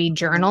mean, maybe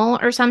journal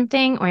or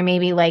something, or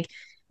maybe like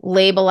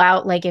label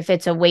out like if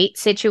it's a weight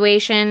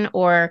situation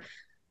or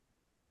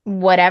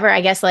whatever,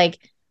 I guess like,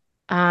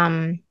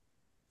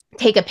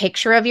 take a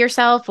picture of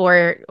yourself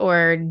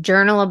or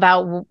journal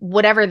about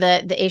whatever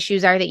the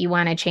issues are that you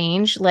want to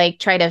change, like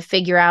try to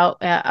figure out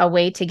a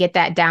way to get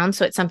that down.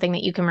 So it's something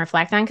that you can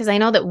reflect on. Cause I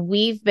know that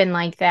we've been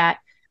like that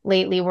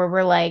lately where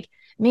we're like,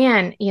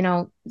 man, you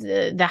know,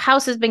 the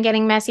house has been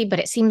getting messy, but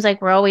it seems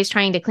like we're always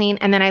trying to clean.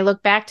 And then I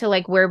look back to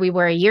like where we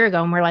were a year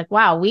ago and we're like,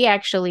 wow, we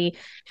actually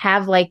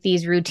have like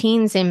these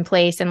routines in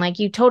place. And like,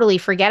 you totally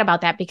forget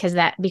about that because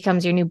that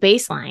becomes your new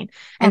baseline.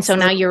 And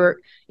Absolutely. So now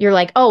you're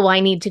like, oh, well,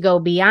 I need to go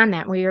beyond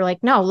that, where you're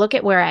like, no, look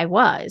at where I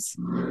was.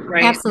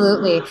 Right.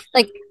 Absolutely.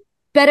 Like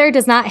better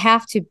does not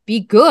have to be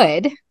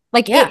good.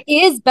 Like it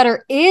is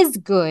better is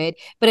good,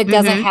 but it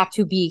doesn't have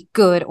to be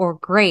good or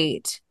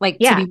great, like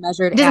to be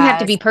measured. It doesn't have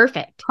to be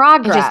perfect.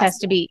 Progress. It just has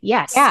to be,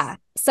 yes. Yeah.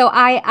 So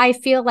I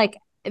feel like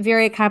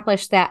very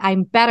accomplished that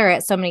I'm better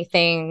at so many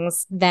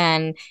things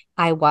than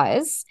I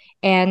was.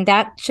 And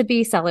that should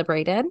be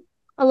celebrated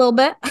a little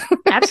bit.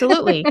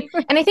 Absolutely.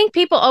 And I think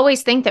people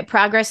always think that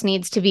progress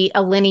needs to be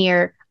a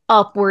linear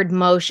upward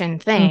motion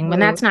thing when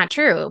that's not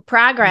true.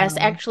 Progress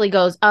actually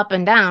goes up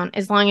and down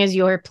as long as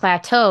your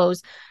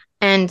plateaus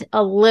and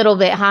a little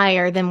bit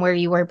higher than where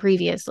you were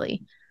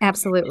previously.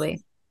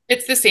 Absolutely.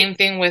 It's the same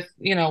thing with,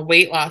 you know,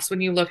 weight loss. When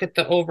you look at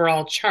the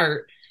overall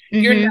chart,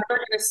 you're never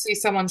going to see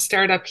someone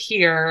start up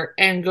here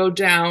and go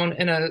down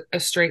in a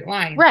straight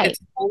line. Right.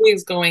 It's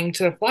always going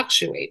to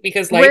fluctuate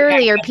because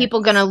rarely are people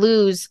going to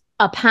lose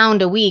a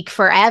pound a week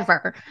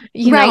forever,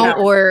 you know,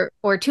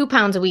 or 2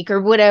 pounds a week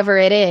or whatever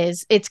it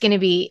is. It's going to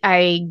be,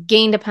 I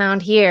gained a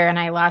pound here and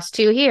I lost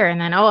 2 here.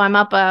 And then, I'm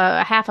up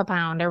a half a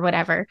pound or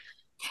whatever.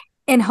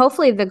 And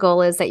hopefully the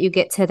goal is that you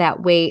get to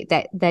that weight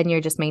that then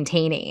you're just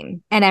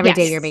maintaining. And every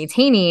day you're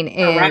maintaining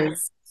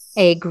is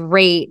a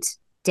great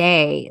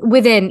day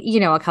within, you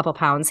know, a couple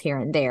pounds here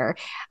and there.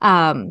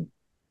 And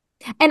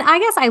I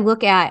guess I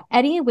look at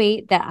any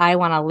weight that I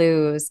want to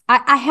lose.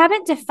 I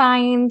haven't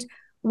defined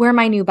where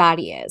my new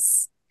body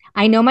is.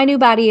 I know my new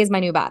body is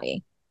my new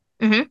body.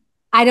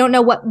 I don't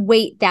know what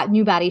weight that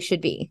new body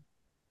should be.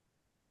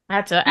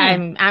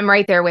 I'm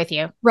right there with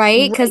you.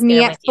 Right? Because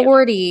me at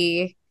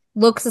 40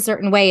 looks a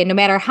certain way, and no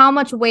matter how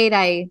much weight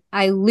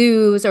I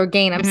lose or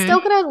gain, I'm still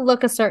going to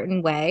look a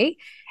certain way.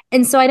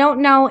 And so I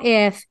don't know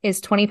if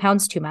is 20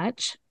 pounds too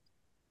much?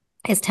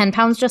 Is 10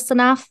 pounds just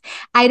enough?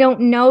 I don't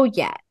know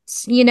yet.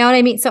 You know what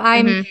I mean? So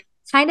I'm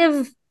kind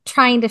of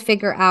trying to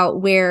figure out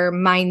where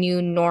my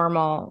new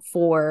normal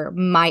for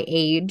my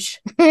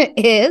age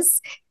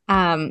is.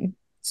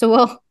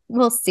 So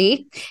we'll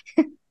see.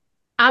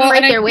 I'm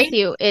right there with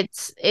you.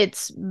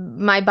 It's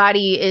my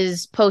body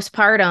is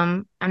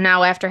postpartum. I'm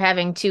now after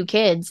having 2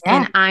 kids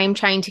and I'm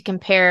trying to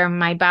compare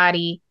my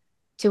body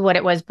to what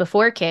it was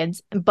before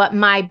kids, but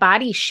my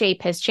body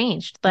shape has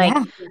changed. Like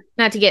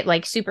not to get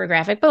like super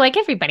graphic, but like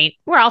everybody,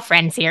 we're all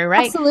friends here,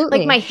 right? Absolutely.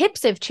 Like my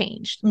hips have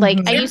changed. Like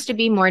I used to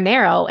be more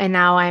narrow and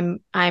now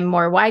I'm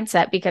more wide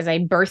set because I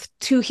birthed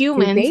 2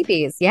 humans. 2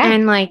 babies. Yeah.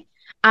 And like,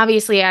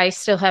 obviously I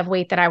still have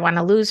weight that I want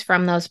to lose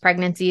from those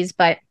pregnancies,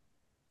 but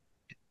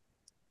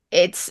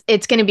it's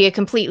going to be a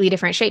completely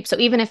different shape. So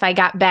even if I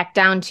got back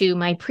down to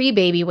my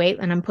pre-baby weight,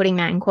 and I'm putting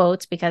that in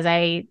quotes because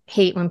I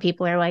hate when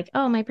people are like,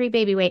 oh, my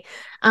pre-baby weight.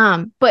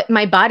 But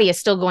my body is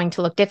still going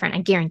to look different.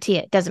 I guarantee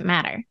it. Doesn't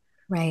matter.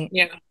 Right.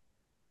 Yeah.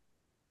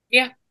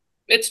 Yeah,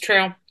 it's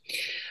true.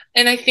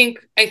 And I think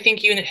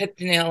you hit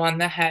the nail on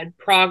the head.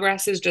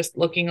 Progress is just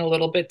looking a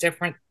little bit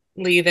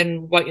differently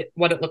than what it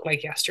looked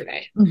like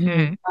yesterday.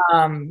 Mhm.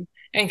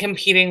 And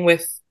competing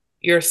with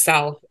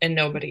yourself and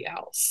nobody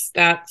else.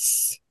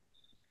 That's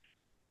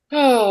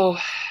the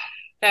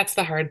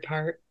hard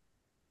part.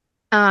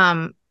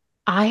 I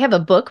have a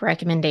book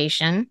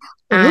recommendation.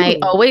 I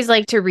always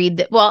like to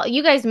read well,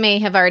 you guys may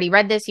have already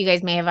read this. You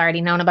guys may have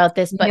already known about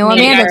this, but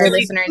maybe Amanda our did.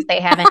 listeners, they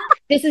haven't.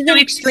 This is an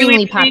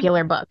extremely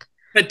popular book.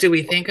 But do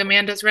we think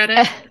Amanda's read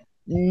it?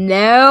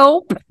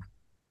 Nope.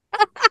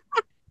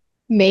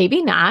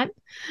 Maybe not.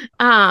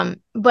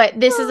 But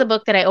this is a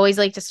book that I always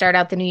like to start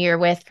out the new year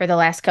with for the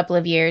last couple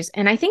of years.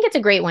 And I think it's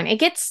a great one. It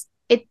gets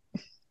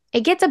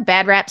a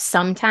bad rap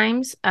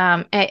sometimes.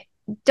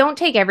 Don't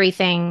take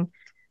everything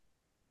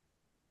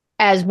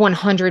as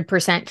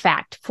 100%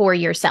 fact for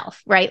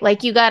yourself, right?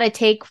 Like you got to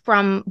take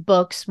from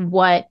books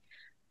what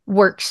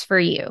works for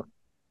you.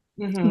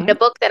 Mm-hmm. The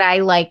book that I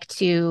like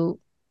to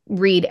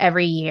read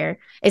every year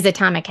is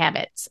Atomic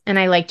Habits, and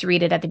I like to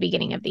read it at the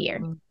beginning of the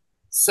year.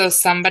 So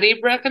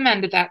somebody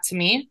recommended that to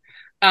me.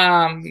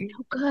 Oh,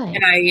 good.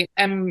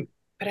 And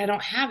but I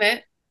don't have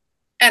it,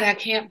 and I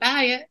can't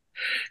buy it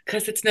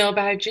because it's no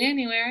by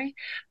January.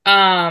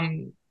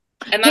 And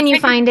can you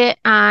find it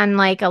on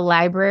like a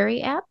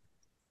library app?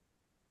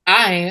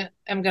 I'm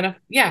gonna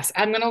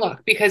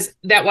look, because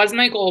that was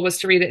my goal, was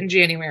to read it in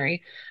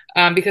January,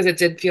 because it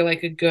did feel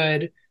like a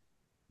good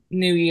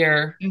New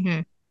Year,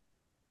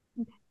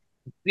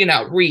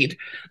 read.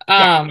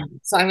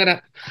 So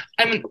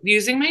I'm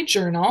using my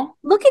journal.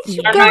 Look at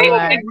you on go.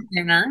 my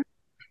dinner.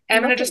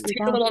 I'm gonna just take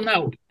a little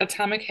note.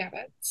 Atomic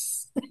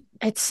Habits.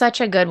 It's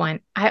such a good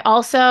one.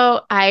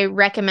 I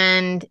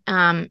recommend.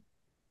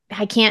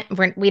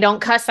 We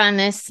don't cuss on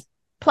this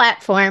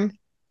platform,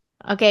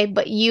 okay?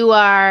 But You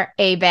Are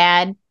a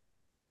Bad.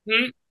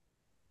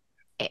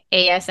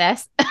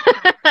 ASS.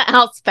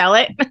 I'll spell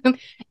it.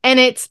 And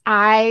it's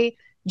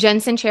Jen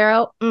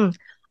Sincero.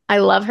 I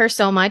love her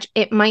so much.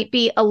 It might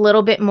be a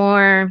little bit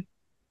more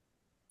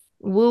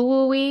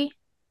woo-woo-y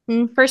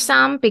for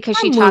some, because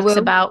she talks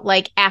about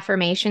like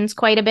affirmations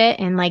quite a bit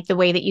and like the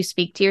way that you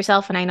speak to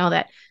yourself. And I know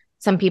that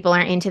some people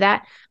aren't into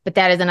that, but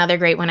that is another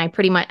great one. I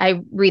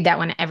read that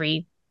one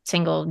every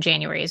single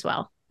January as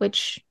well,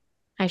 which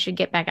I should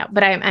get back out.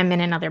 But I'm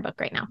in another book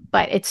right now,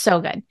 but it's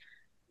so good.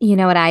 You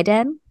know what I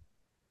did?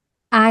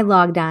 I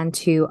logged on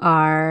to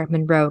our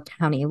Monroe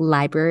County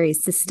library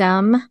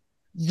system.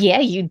 Yeah,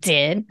 you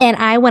did. And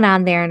I went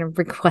on there and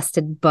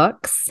requested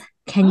books.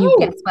 Can you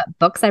guess what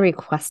books I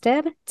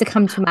requested to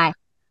come to my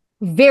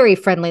very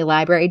friendly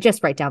library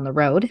just right down the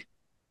road?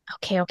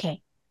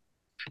 Okay.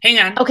 Hang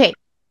on. Okay.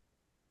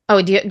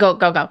 Oh, do you go?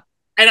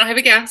 I don't have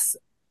a guess.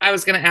 I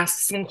was going to ask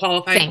some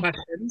qualifying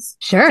questions.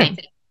 Sure. Same.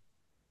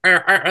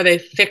 Are they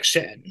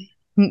fiction?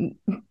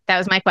 That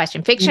was my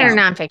question. Fiction or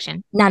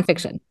nonfiction?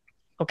 Nonfiction.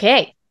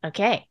 Okay.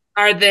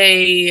 Are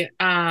they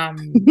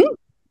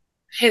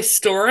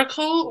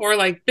historical or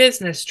like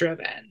business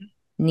driven?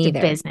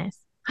 Neither. Business.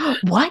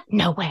 What?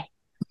 No way.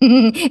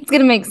 It's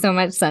going to make so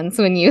much sense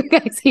when you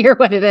guys hear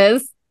what it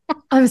is.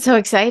 I'm so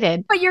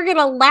excited. But you're going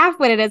to laugh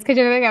when it is, because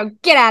you're going to go,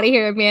 get out of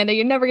here, Amanda.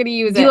 You're never going to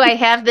use it. Do I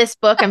have this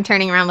book? I'm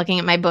turning around looking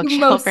at my bookshelf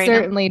Most right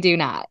certainly do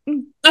not.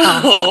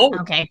 Oh.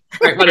 Okay.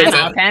 Right, what is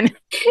it? Then.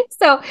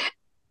 So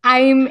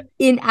I'm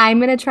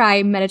going to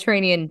try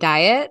Mediterranean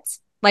diet.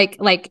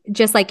 Like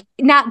just like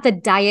not the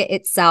diet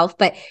itself,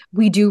 but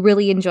we do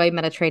really enjoy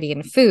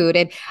Mediterranean food.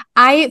 And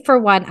for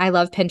one, I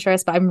love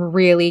Pinterest, but I'm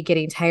really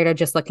getting tired of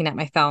just looking at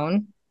my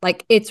phone.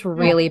 Like it's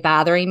really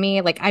bothering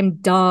me. Like I'm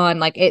done.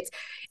 Like it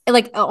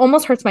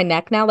almost hurts my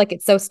neck now. Like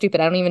it's so stupid.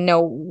 I don't even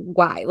know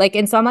why. Like,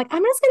 and so I'm like,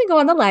 I'm just going to go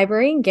in the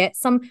library and get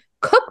some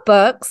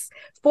cookbooks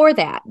for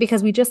that,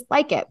 because we just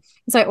like it.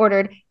 So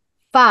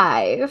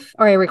I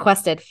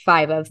requested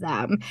 5 of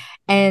them.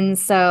 And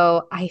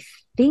so I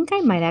think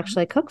I might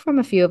actually cook from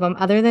a few of them,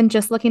 other than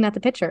just looking at the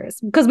pictures,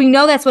 because we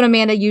know that's what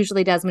Amanda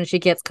usually does when she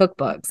gets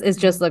cookbooks, is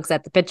just looks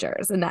at the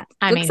pictures and that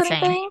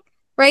anything,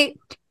 right?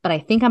 But I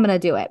think I'm going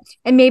to do it.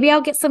 And maybe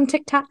I'll get some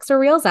TikToks or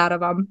Reels out of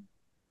them.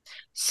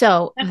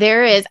 So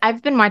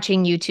I've been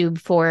watching YouTube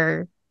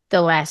for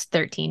the last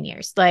 13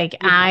 years. Like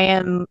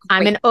I'm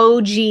an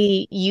OG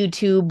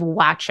YouTube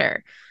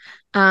watcher.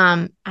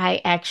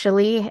 I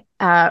actually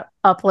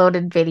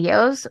uploaded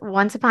videos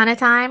once upon a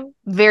time,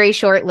 very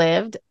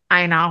short-lived.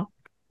 I know.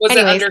 Was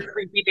it under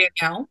Creepy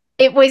Danielle?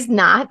 It was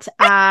not.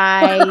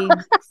 I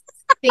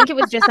think it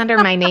was just under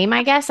my name,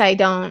 I guess. I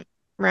don't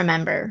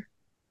remember.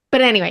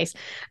 But anyways,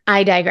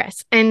 I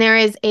digress. And there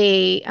is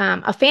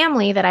a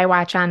family that I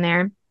watch on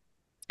there.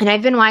 And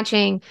I've been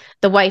watching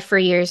the wife for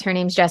years. Her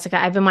name's Jessica.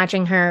 I've been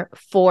watching her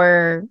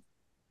for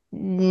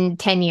 10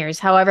 years,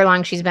 however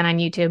long she's been on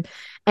YouTube.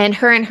 And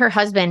her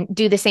husband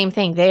do the same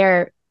thing. They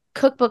are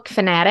cookbook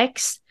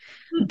fanatics.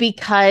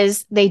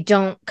 because they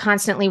don't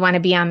constantly want to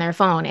be on their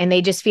phone, and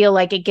they just feel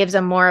like it gives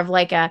them more of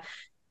like I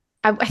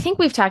think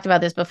we've talked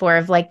about this before,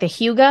 of like the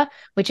hygge,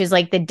 which is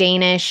like the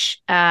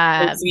Danish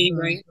Cozy,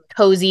 right?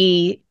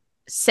 cozy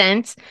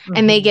scent,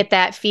 and they get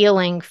that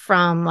feeling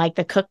from like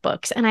the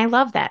cookbooks, and I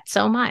love that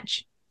so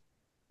much.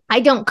 I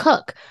don't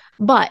cook,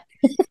 but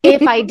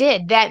if I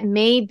did, that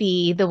may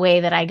be the way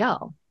that I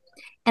go.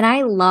 And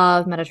I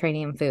love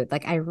Mediterranean food.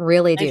 Like I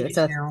really do.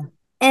 So if Too.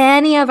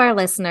 any of our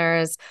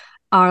listeners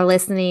are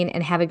listening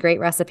and have a great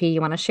recipe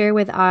you want to share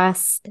with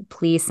us,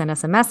 please send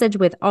us a message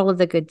with all of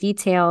the good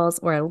details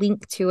or a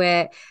link to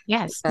it.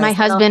 Yes, my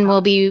husband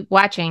will be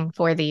watching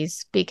for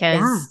these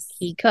because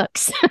he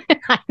cooks.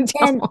 I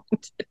don't.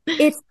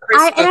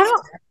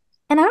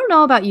 And I don't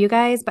know about you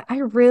guys, but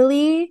I'm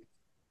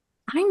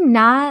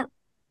not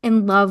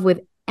in love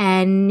with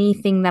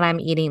anything that I'm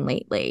eating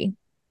lately.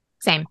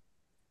 Same.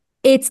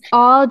 It's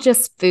all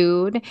just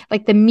food.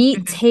 Like the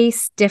meat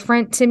tastes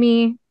different to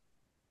me.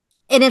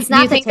 And it's not.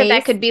 Do you think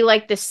that could be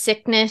like the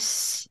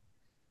sickness,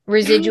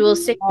 residual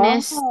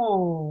sickness?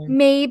 Oh.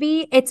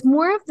 Maybe. It's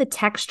more of the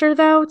texture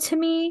though to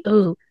me.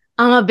 Ooh,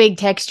 I'm a big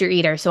texture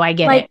eater, so I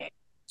get it.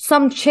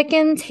 Some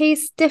chicken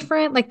tastes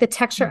different, like the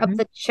texture of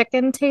the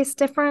chicken tastes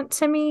different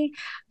to me.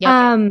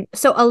 Yep.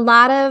 So a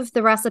lot of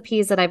the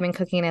recipes that I've been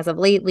cooking as of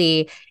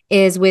lately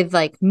is with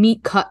like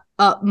meat cut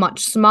up much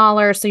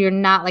smaller, so you're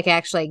not like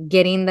actually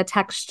getting the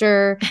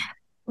texture,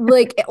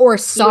 like or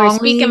soggy. You're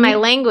speaking my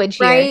language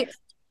here. Right?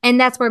 And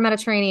that's where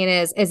Mediterranean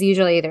is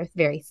usually either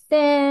very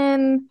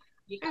thin,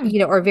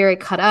 or very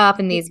cut up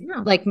in these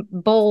like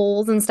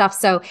bowls and stuff.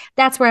 So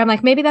that's where I'm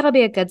like, maybe that'll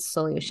be a good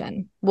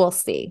solution. We'll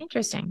see.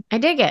 Interesting. I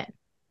dig it.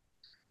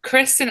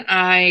 Chris and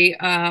I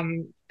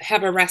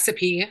have a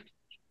recipe.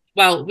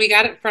 Well, we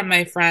got it from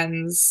my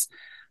friends,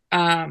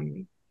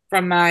 from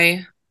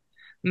my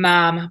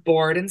mom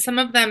board, and some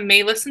of them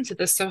may listen to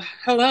this. So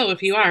hello,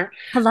 if you are.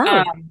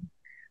 Hello.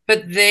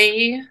 But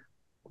they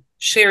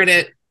shared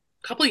it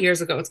a couple of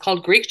years ago. It's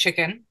called Greek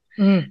chicken.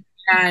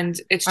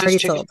 And it's just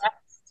chicken breast.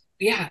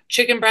 Yeah,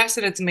 chicken breast,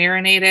 and it's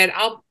marinated.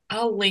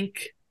 I'll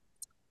link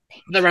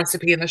the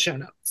recipe in the show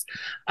notes.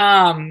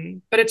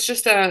 But it's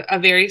just a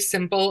very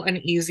simple and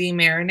easy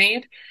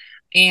marinade.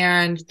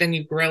 And then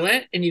you grill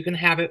it, and you can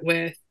have it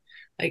with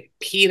like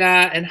pita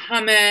and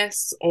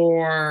hummus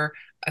or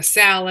a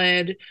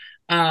salad,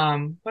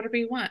 whatever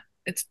you want.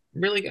 It's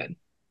really good.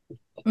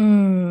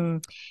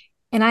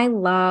 And I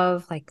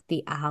love like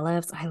the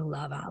olives. I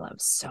love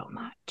olives so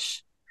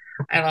much.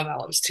 I love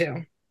olives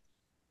too.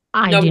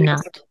 I do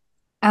not.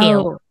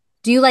 Oh,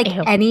 do you like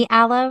any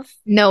olive?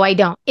 No, I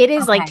don't. It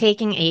is like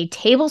taking a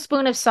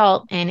tablespoon of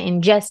salt and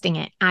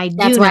ingesting it.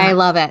 That's why I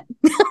love it.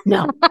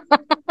 No.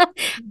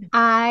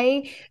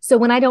 So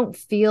when I don't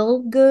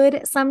feel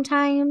good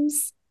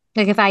sometimes,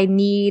 like if I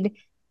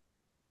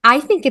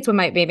think it's when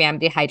maybe I'm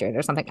dehydrated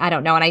or something. I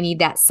don't know. And I need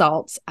that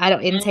salt. I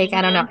don't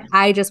know.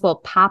 I just will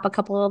pop a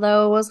couple of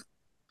those.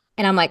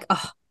 And I'm like,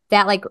 oh,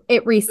 that like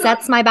it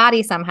resets my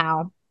body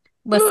somehow.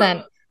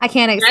 Listen, I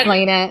can't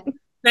explain it.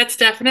 That's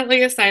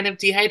definitely a sign of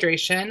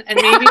dehydration. And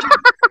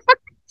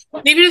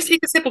maybe just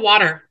take a sip of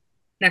water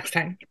next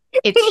time.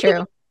 It's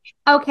true.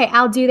 Okay,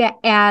 I'll do that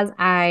as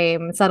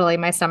I'm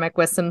settling my stomach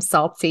with some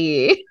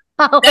salty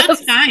olives.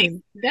 That's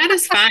fine. That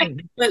is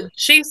fine. But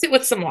chase it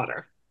with some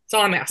water. That's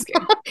all I'm asking.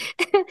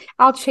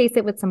 I'll chase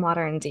it with some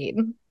water indeed.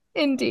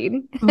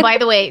 Indeed. By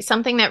the way,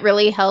 something that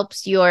really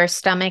helps your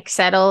stomach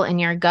settle and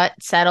your gut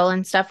settle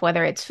and stuff,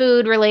 whether it's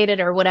food related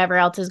or whatever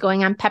else is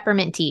going on,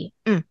 peppermint tea.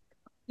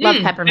 Love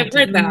peppermint tea.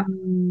 I've heard that.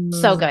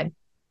 So good.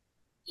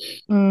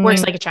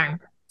 Works like a charm.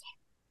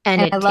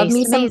 And I love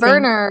me some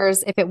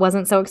Vernors if it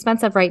wasn't so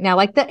expensive right now.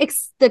 Like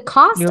the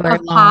cost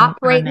of pop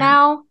right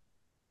now,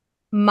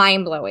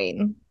 mind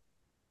blowing.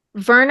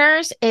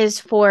 Vernors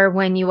is for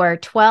when you are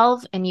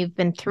 12 and you've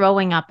been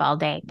throwing up all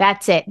day.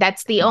 That's it.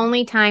 That's the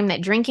only time that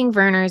drinking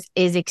Vernors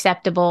is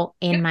acceptable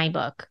in my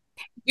book.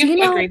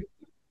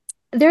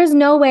 There's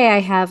no way I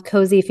have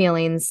cozy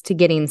feelings to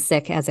getting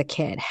sick as a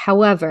kid.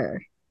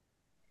 However,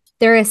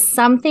 there is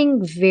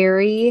something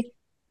very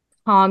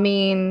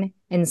calming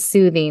and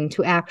soothing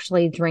to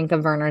actually drink a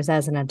Vernors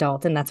as an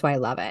adult, and that's why I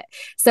love it.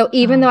 So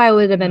even though I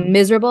would have been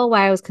miserable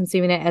while I was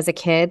consuming it as a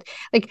kid,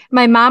 like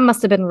my mom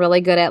must have been really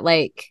good at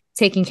like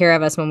taking care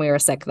of us when we were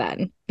sick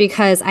then,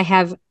 because I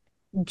have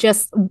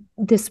just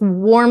this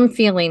warm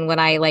feeling when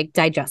I like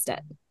digest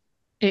it.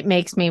 It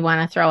makes me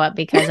want to throw up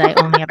because I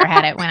only ever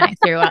had it when I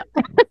threw up.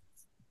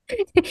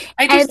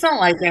 I just don't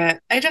like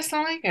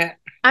it.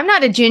 I'm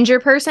not a ginger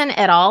person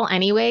at all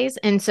anyways.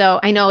 And so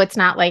I know it's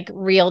not like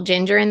real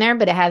ginger in there,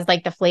 but it has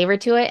like the flavor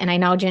to it. And I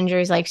know ginger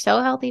is like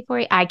so healthy for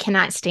you. I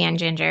cannot stand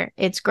ginger.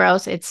 It's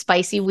gross. It's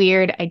spicy,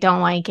 weird. I don't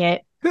like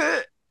it.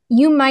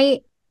 You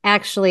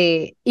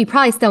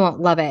probably still won't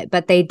love it,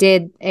 but they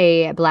did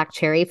a black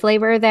cherry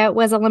flavor that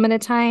was a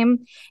limited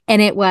time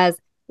and it was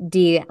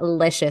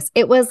delicious.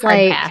 It was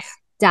like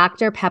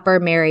Dr. Pepper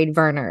married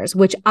Vernors,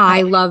 which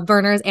I love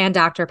Vernors and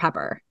Dr.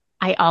 Pepper.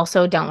 I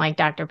also don't like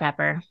Dr.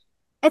 Pepper.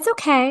 It's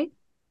okay.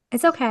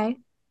 It's okay.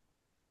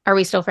 Are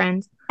we still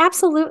friends?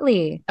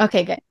 Absolutely.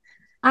 Okay, good.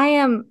 I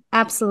am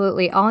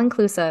absolutely all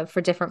inclusive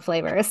for different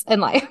flavors in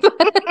life.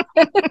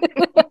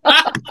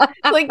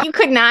 Like you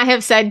could not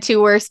have said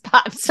two worse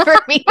pops for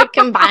me to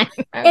combine.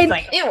 I was And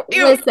like, ew,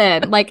 ew.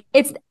 listen, like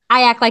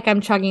I act like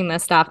I'm chugging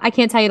this stuff. I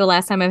can't tell you the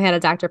last time I've had a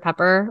Dr.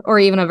 Pepper or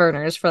even a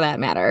Verner's for that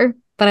matter,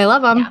 but I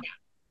love them. Yeah.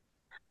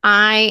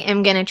 I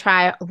am gonna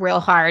try real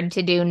hard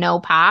to do no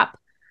pop.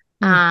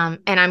 And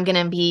I'm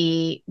gonna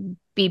be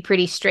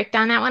pretty strict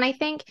on that one, I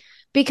think,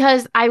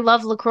 because I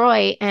love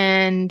LaCroix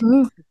and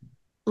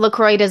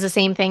LaCroix does the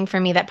same thing for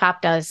me that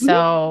pop does.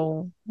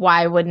 So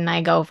why wouldn't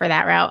I go for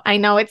that route? I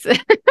know it's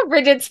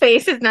Bridget's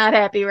face is not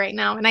happy right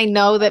now, and I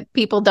know that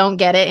people don't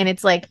get it. And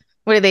it's like,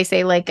 what do they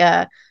say? Like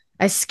a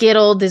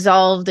Skittle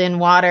dissolved in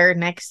water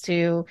next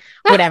to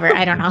whatever.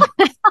 I don't know.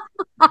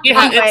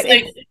 Yeah, it's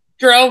like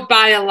drove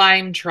by a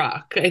lime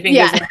truck, I think.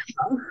 Yeah.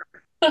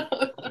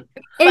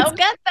 It's so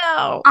good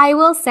though. I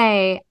will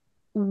say,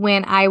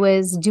 when I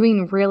was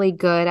doing really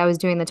good, I was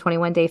doing the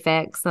 21-day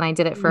fix, and I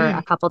did it for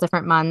a couple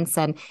different months.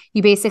 And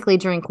you basically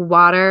drink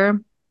water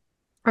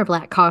or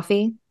black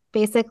coffee,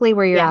 basically,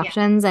 were your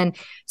options. And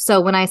so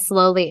when I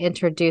slowly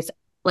introduced,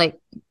 like,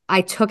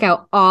 I took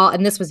out all,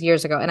 and this was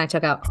years ago, and I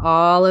took out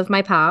all of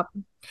my pop.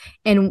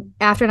 And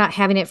after not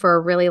having it for a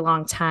really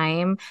long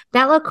time,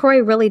 that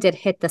LaCroix really did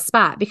hit the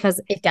spot, because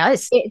it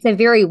does. It's a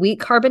very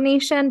weak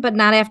carbonation, but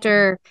not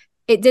after.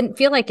 It didn't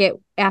feel like it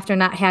after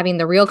not having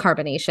the real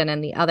carbonation in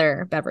the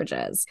other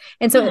beverages.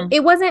 And so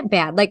it wasn't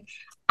bad. Like,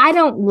 I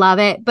don't love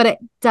it, but it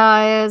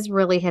does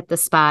really hit the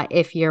spot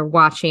if you're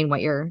watching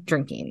what you're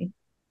drinking.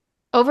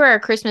 Over our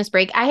Christmas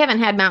break, I haven't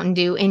had Mountain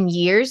Dew in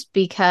years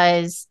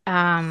because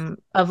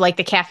of like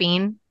the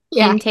caffeine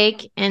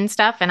intake and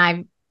stuff. And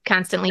I'm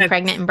constantly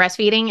pregnant and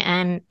breastfeeding,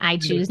 and I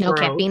choose no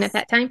caffeine at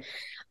that time.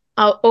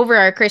 Over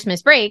our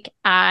Christmas break,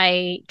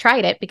 I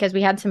tried it because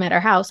we had some at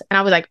our house, and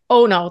I was like,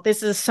 oh no,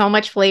 this is so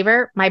much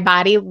flavor. My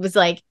body was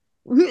like,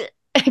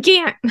 I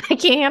can't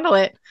handle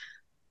it.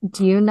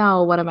 Do you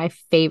know one of my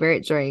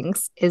favorite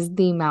drinks is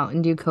the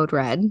Mountain Dew Code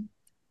Red?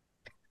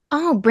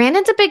 Oh,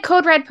 Brandon's a big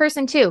Code Red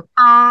person too.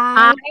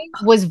 I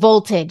was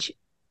Voltage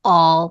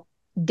all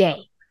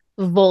day.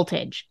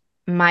 Voltage.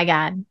 My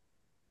God.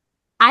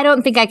 I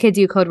don't think I could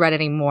do Code Red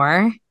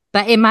anymore,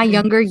 but in my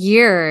younger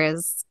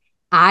years,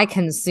 I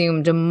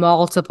consumed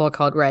multiple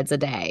Code Reds a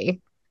day.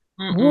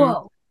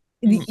 Whoa.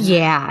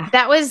 Yeah.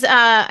 That was,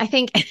 I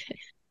think,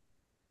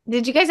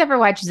 did you guys ever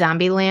watch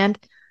Zombieland?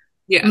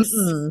 Yes.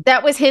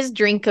 That was his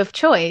drink of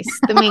choice.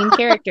 The main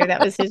character,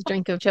 that was his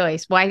drink of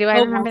choice. Why do I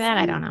remember that?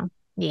 I don't know.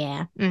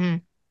 Yeah.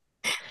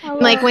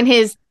 Like when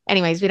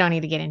anyways, we don't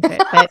need to get into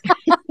it, but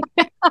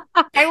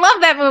I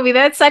love that movie.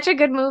 That's such a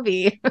good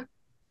movie.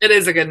 It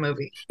is a good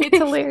movie. It's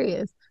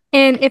hilarious.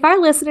 And if our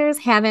listeners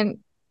haven't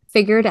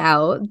figured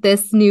out,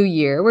 this new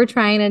year, we're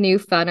trying a new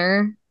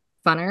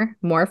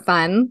more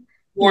fun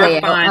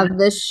layout of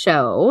the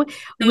show.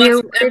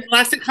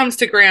 Unless it comes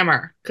to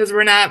grammar, because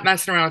we're not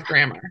messing around with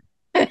grammar.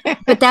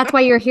 But that's why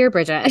you're here,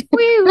 Bridget.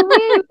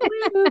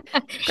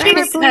 She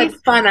said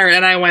funner,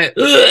 and I went,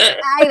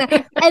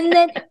 ugh. And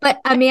then, but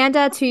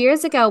Amanda 2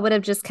 years ago would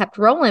have just kept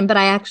rolling, but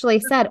I actually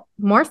said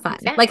more fun.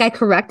 Like, I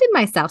corrected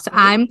myself, so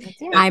I'm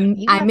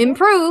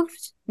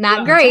improved.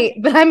 Not great,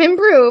 but I'm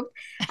improved.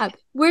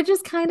 We're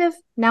just kind of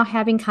now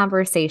having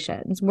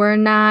conversations. We're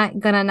not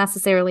gonna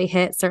necessarily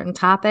hit certain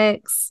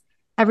topics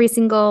every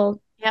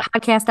single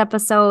podcast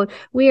episode.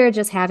 We are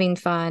just having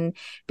fun,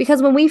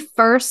 because when we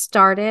first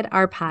started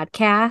our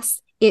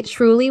podcast, it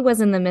truly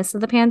was in the midst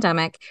of the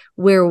pandemic,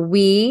 where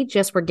we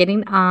just were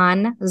getting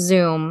on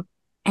Zoom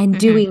and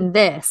doing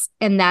this.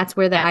 And that's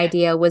where the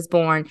idea was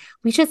born.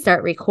 We should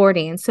start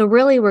recording. So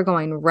really, we're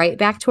going right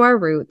back to our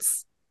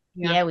roots.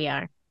 Yeah, we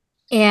are.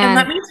 And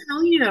let me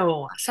tell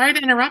you, sorry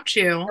to interrupt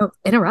you. No,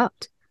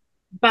 interrupt.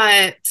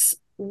 But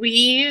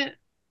we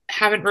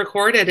haven't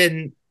recorded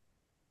in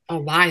a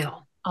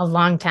while. A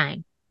long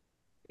time.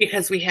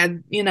 Because we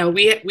had,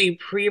 we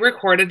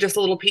pre-recorded, just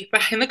a little peek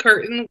behind the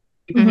curtain.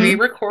 We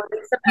pre-recorded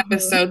some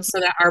episodes so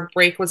that our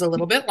break was a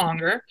little bit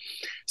longer,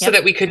 so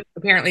that we could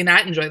apparently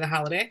not enjoy the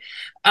holiday.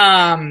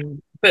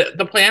 But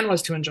the plan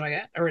was to enjoy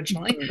it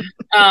originally.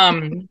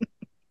 And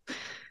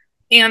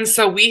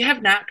so we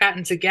have not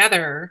gotten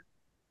together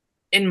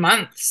in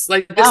months.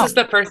 Like, this is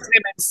the first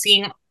time I'm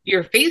seeing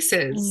your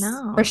faces.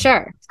 No, for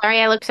sure. Sorry,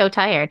 I look so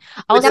tired.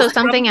 Also,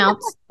 something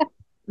else.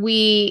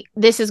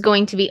 This is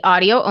going to be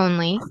audio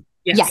only.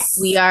 Yes.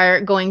 We are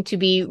going to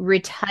be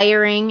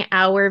retiring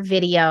our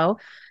video.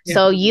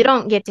 So you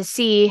don't get to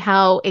see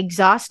how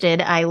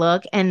exhausted I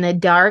look and the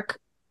dark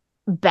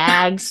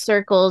bag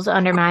circles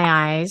under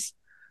my eyes.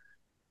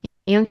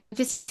 You don't get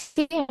to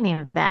see any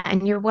of that,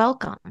 and you're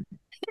welcome.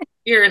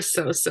 You're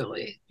so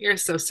silly.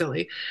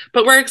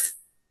 But we're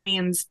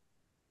means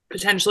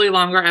potentially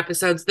longer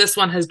episodes. This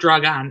one has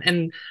drug on,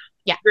 and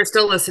you're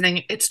still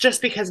listening. It's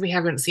just because we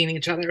haven't seen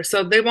each other,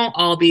 so they won't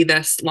all be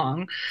this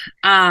long.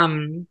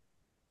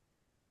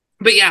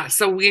 But yeah,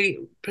 so we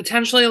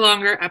potentially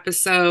longer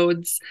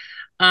episodes,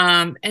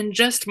 and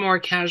just more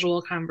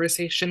casual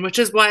conversation, which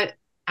is what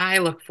I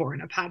look for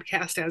in a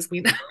podcast, as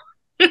we know.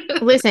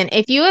 Listen,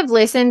 if you have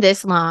listened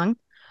this long,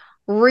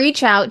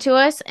 reach out to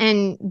us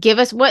and give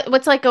us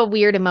what's like a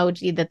weird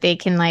emoji that they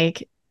can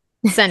like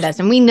send us.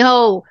 And we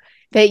know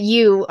that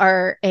you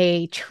are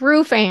a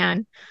true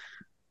fan.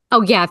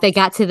 Oh yeah, if they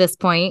got to this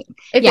point.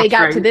 If they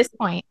got to this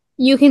point.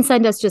 You can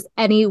send us just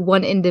any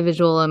one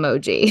individual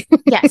emoji.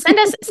 Yeah,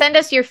 send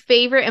us your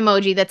favorite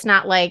emoji that's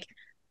not like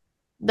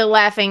the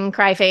laughing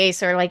cry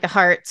face or like the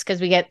hearts, because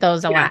we get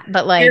those a lot.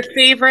 But like your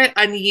favorite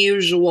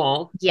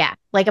unusual. Yeah,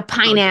 like a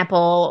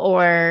pineapple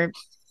or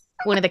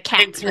one of the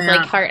cats with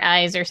like heart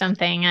eyes or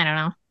something. I don't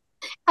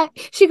know.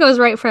 She goes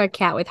right for a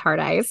cat with heart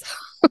eyes.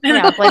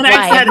 Yeah, like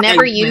why? I've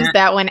never used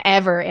that one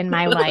ever in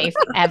my life,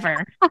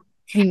 ever.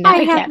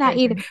 I have not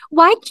either.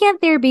 Why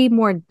can't there be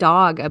more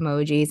dog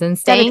emojis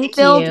instead of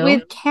filled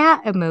with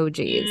cat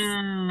emojis?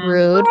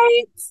 Rude.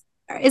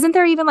 Right? Isn't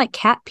there even like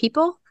cat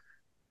people?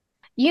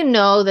 You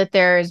know that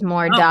there's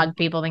more dog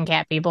people than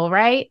cat people,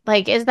 right?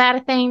 Like, is that a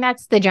thing?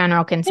 That's the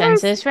general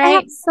consensus,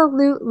 right?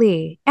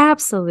 Absolutely.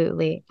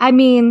 Absolutely. I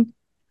mean,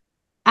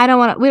 we don't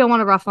want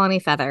to ruffle any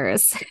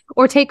feathers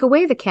or take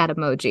away the cat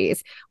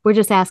emojis. We're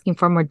just asking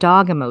for more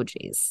dog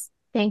emojis.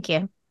 Thank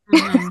you.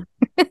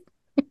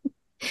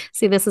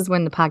 See, this is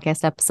when the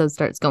podcast episode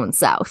starts going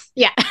south.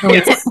 Yeah.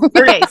 Yes.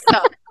 Okay,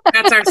 so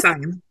that's our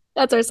sign.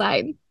 That's our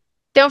sign.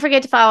 Don't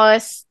forget to follow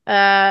us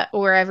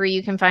wherever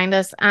you can find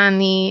us on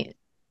the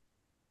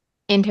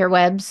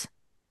interwebs.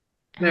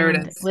 There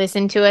it is.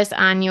 Listen to us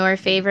on your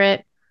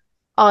favorite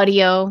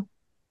audio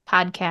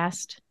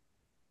podcast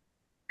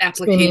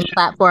application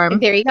platform.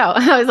 There you go.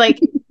 I was like,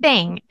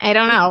 thing. I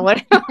don't know.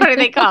 What are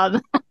they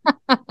called?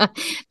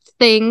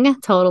 Thing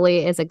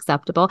totally is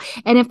acceptable.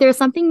 And if there's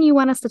something you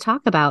want us to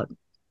talk about,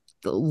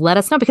 let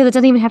us know, because it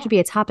doesn't even have to be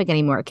a topic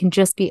anymore. It can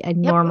just be a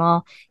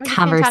normal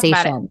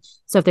conversation.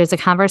 So if there's a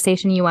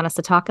conversation you want us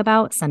to talk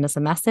about, send us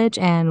a message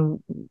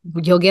and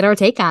you'll get our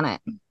take on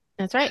it.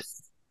 That's right.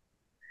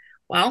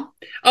 Well,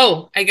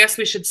 I guess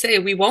we should say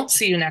we won't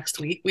see you next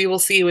week. We will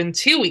see you in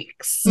 2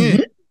 weeks.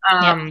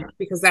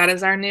 Because that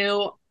is our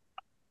new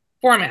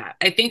format.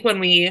 I think when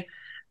we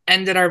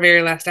ended our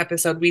very last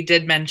episode, we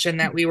did mention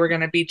that we were going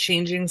to be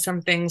changing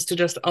some things to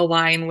just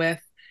align with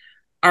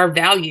our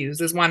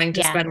values, as wanting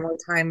to spend more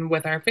time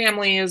with our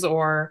families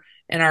or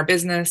in our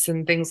business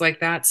and things like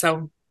that.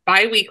 So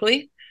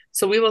bi-weekly.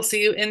 So we will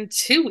see you in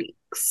 2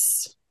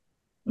 weeks.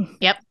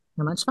 Yep.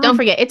 How much fun. Don't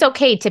forget, it's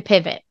okay to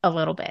pivot a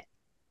little bit.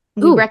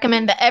 We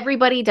recommend that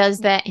everybody does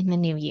that in the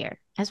new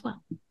year as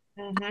well.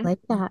 Like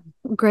that.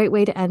 Great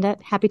way to end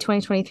it. Happy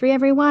 2023,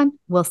 everyone.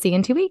 We'll see you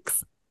in 2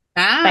 weeks.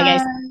 Bye. Bye,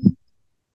 guys.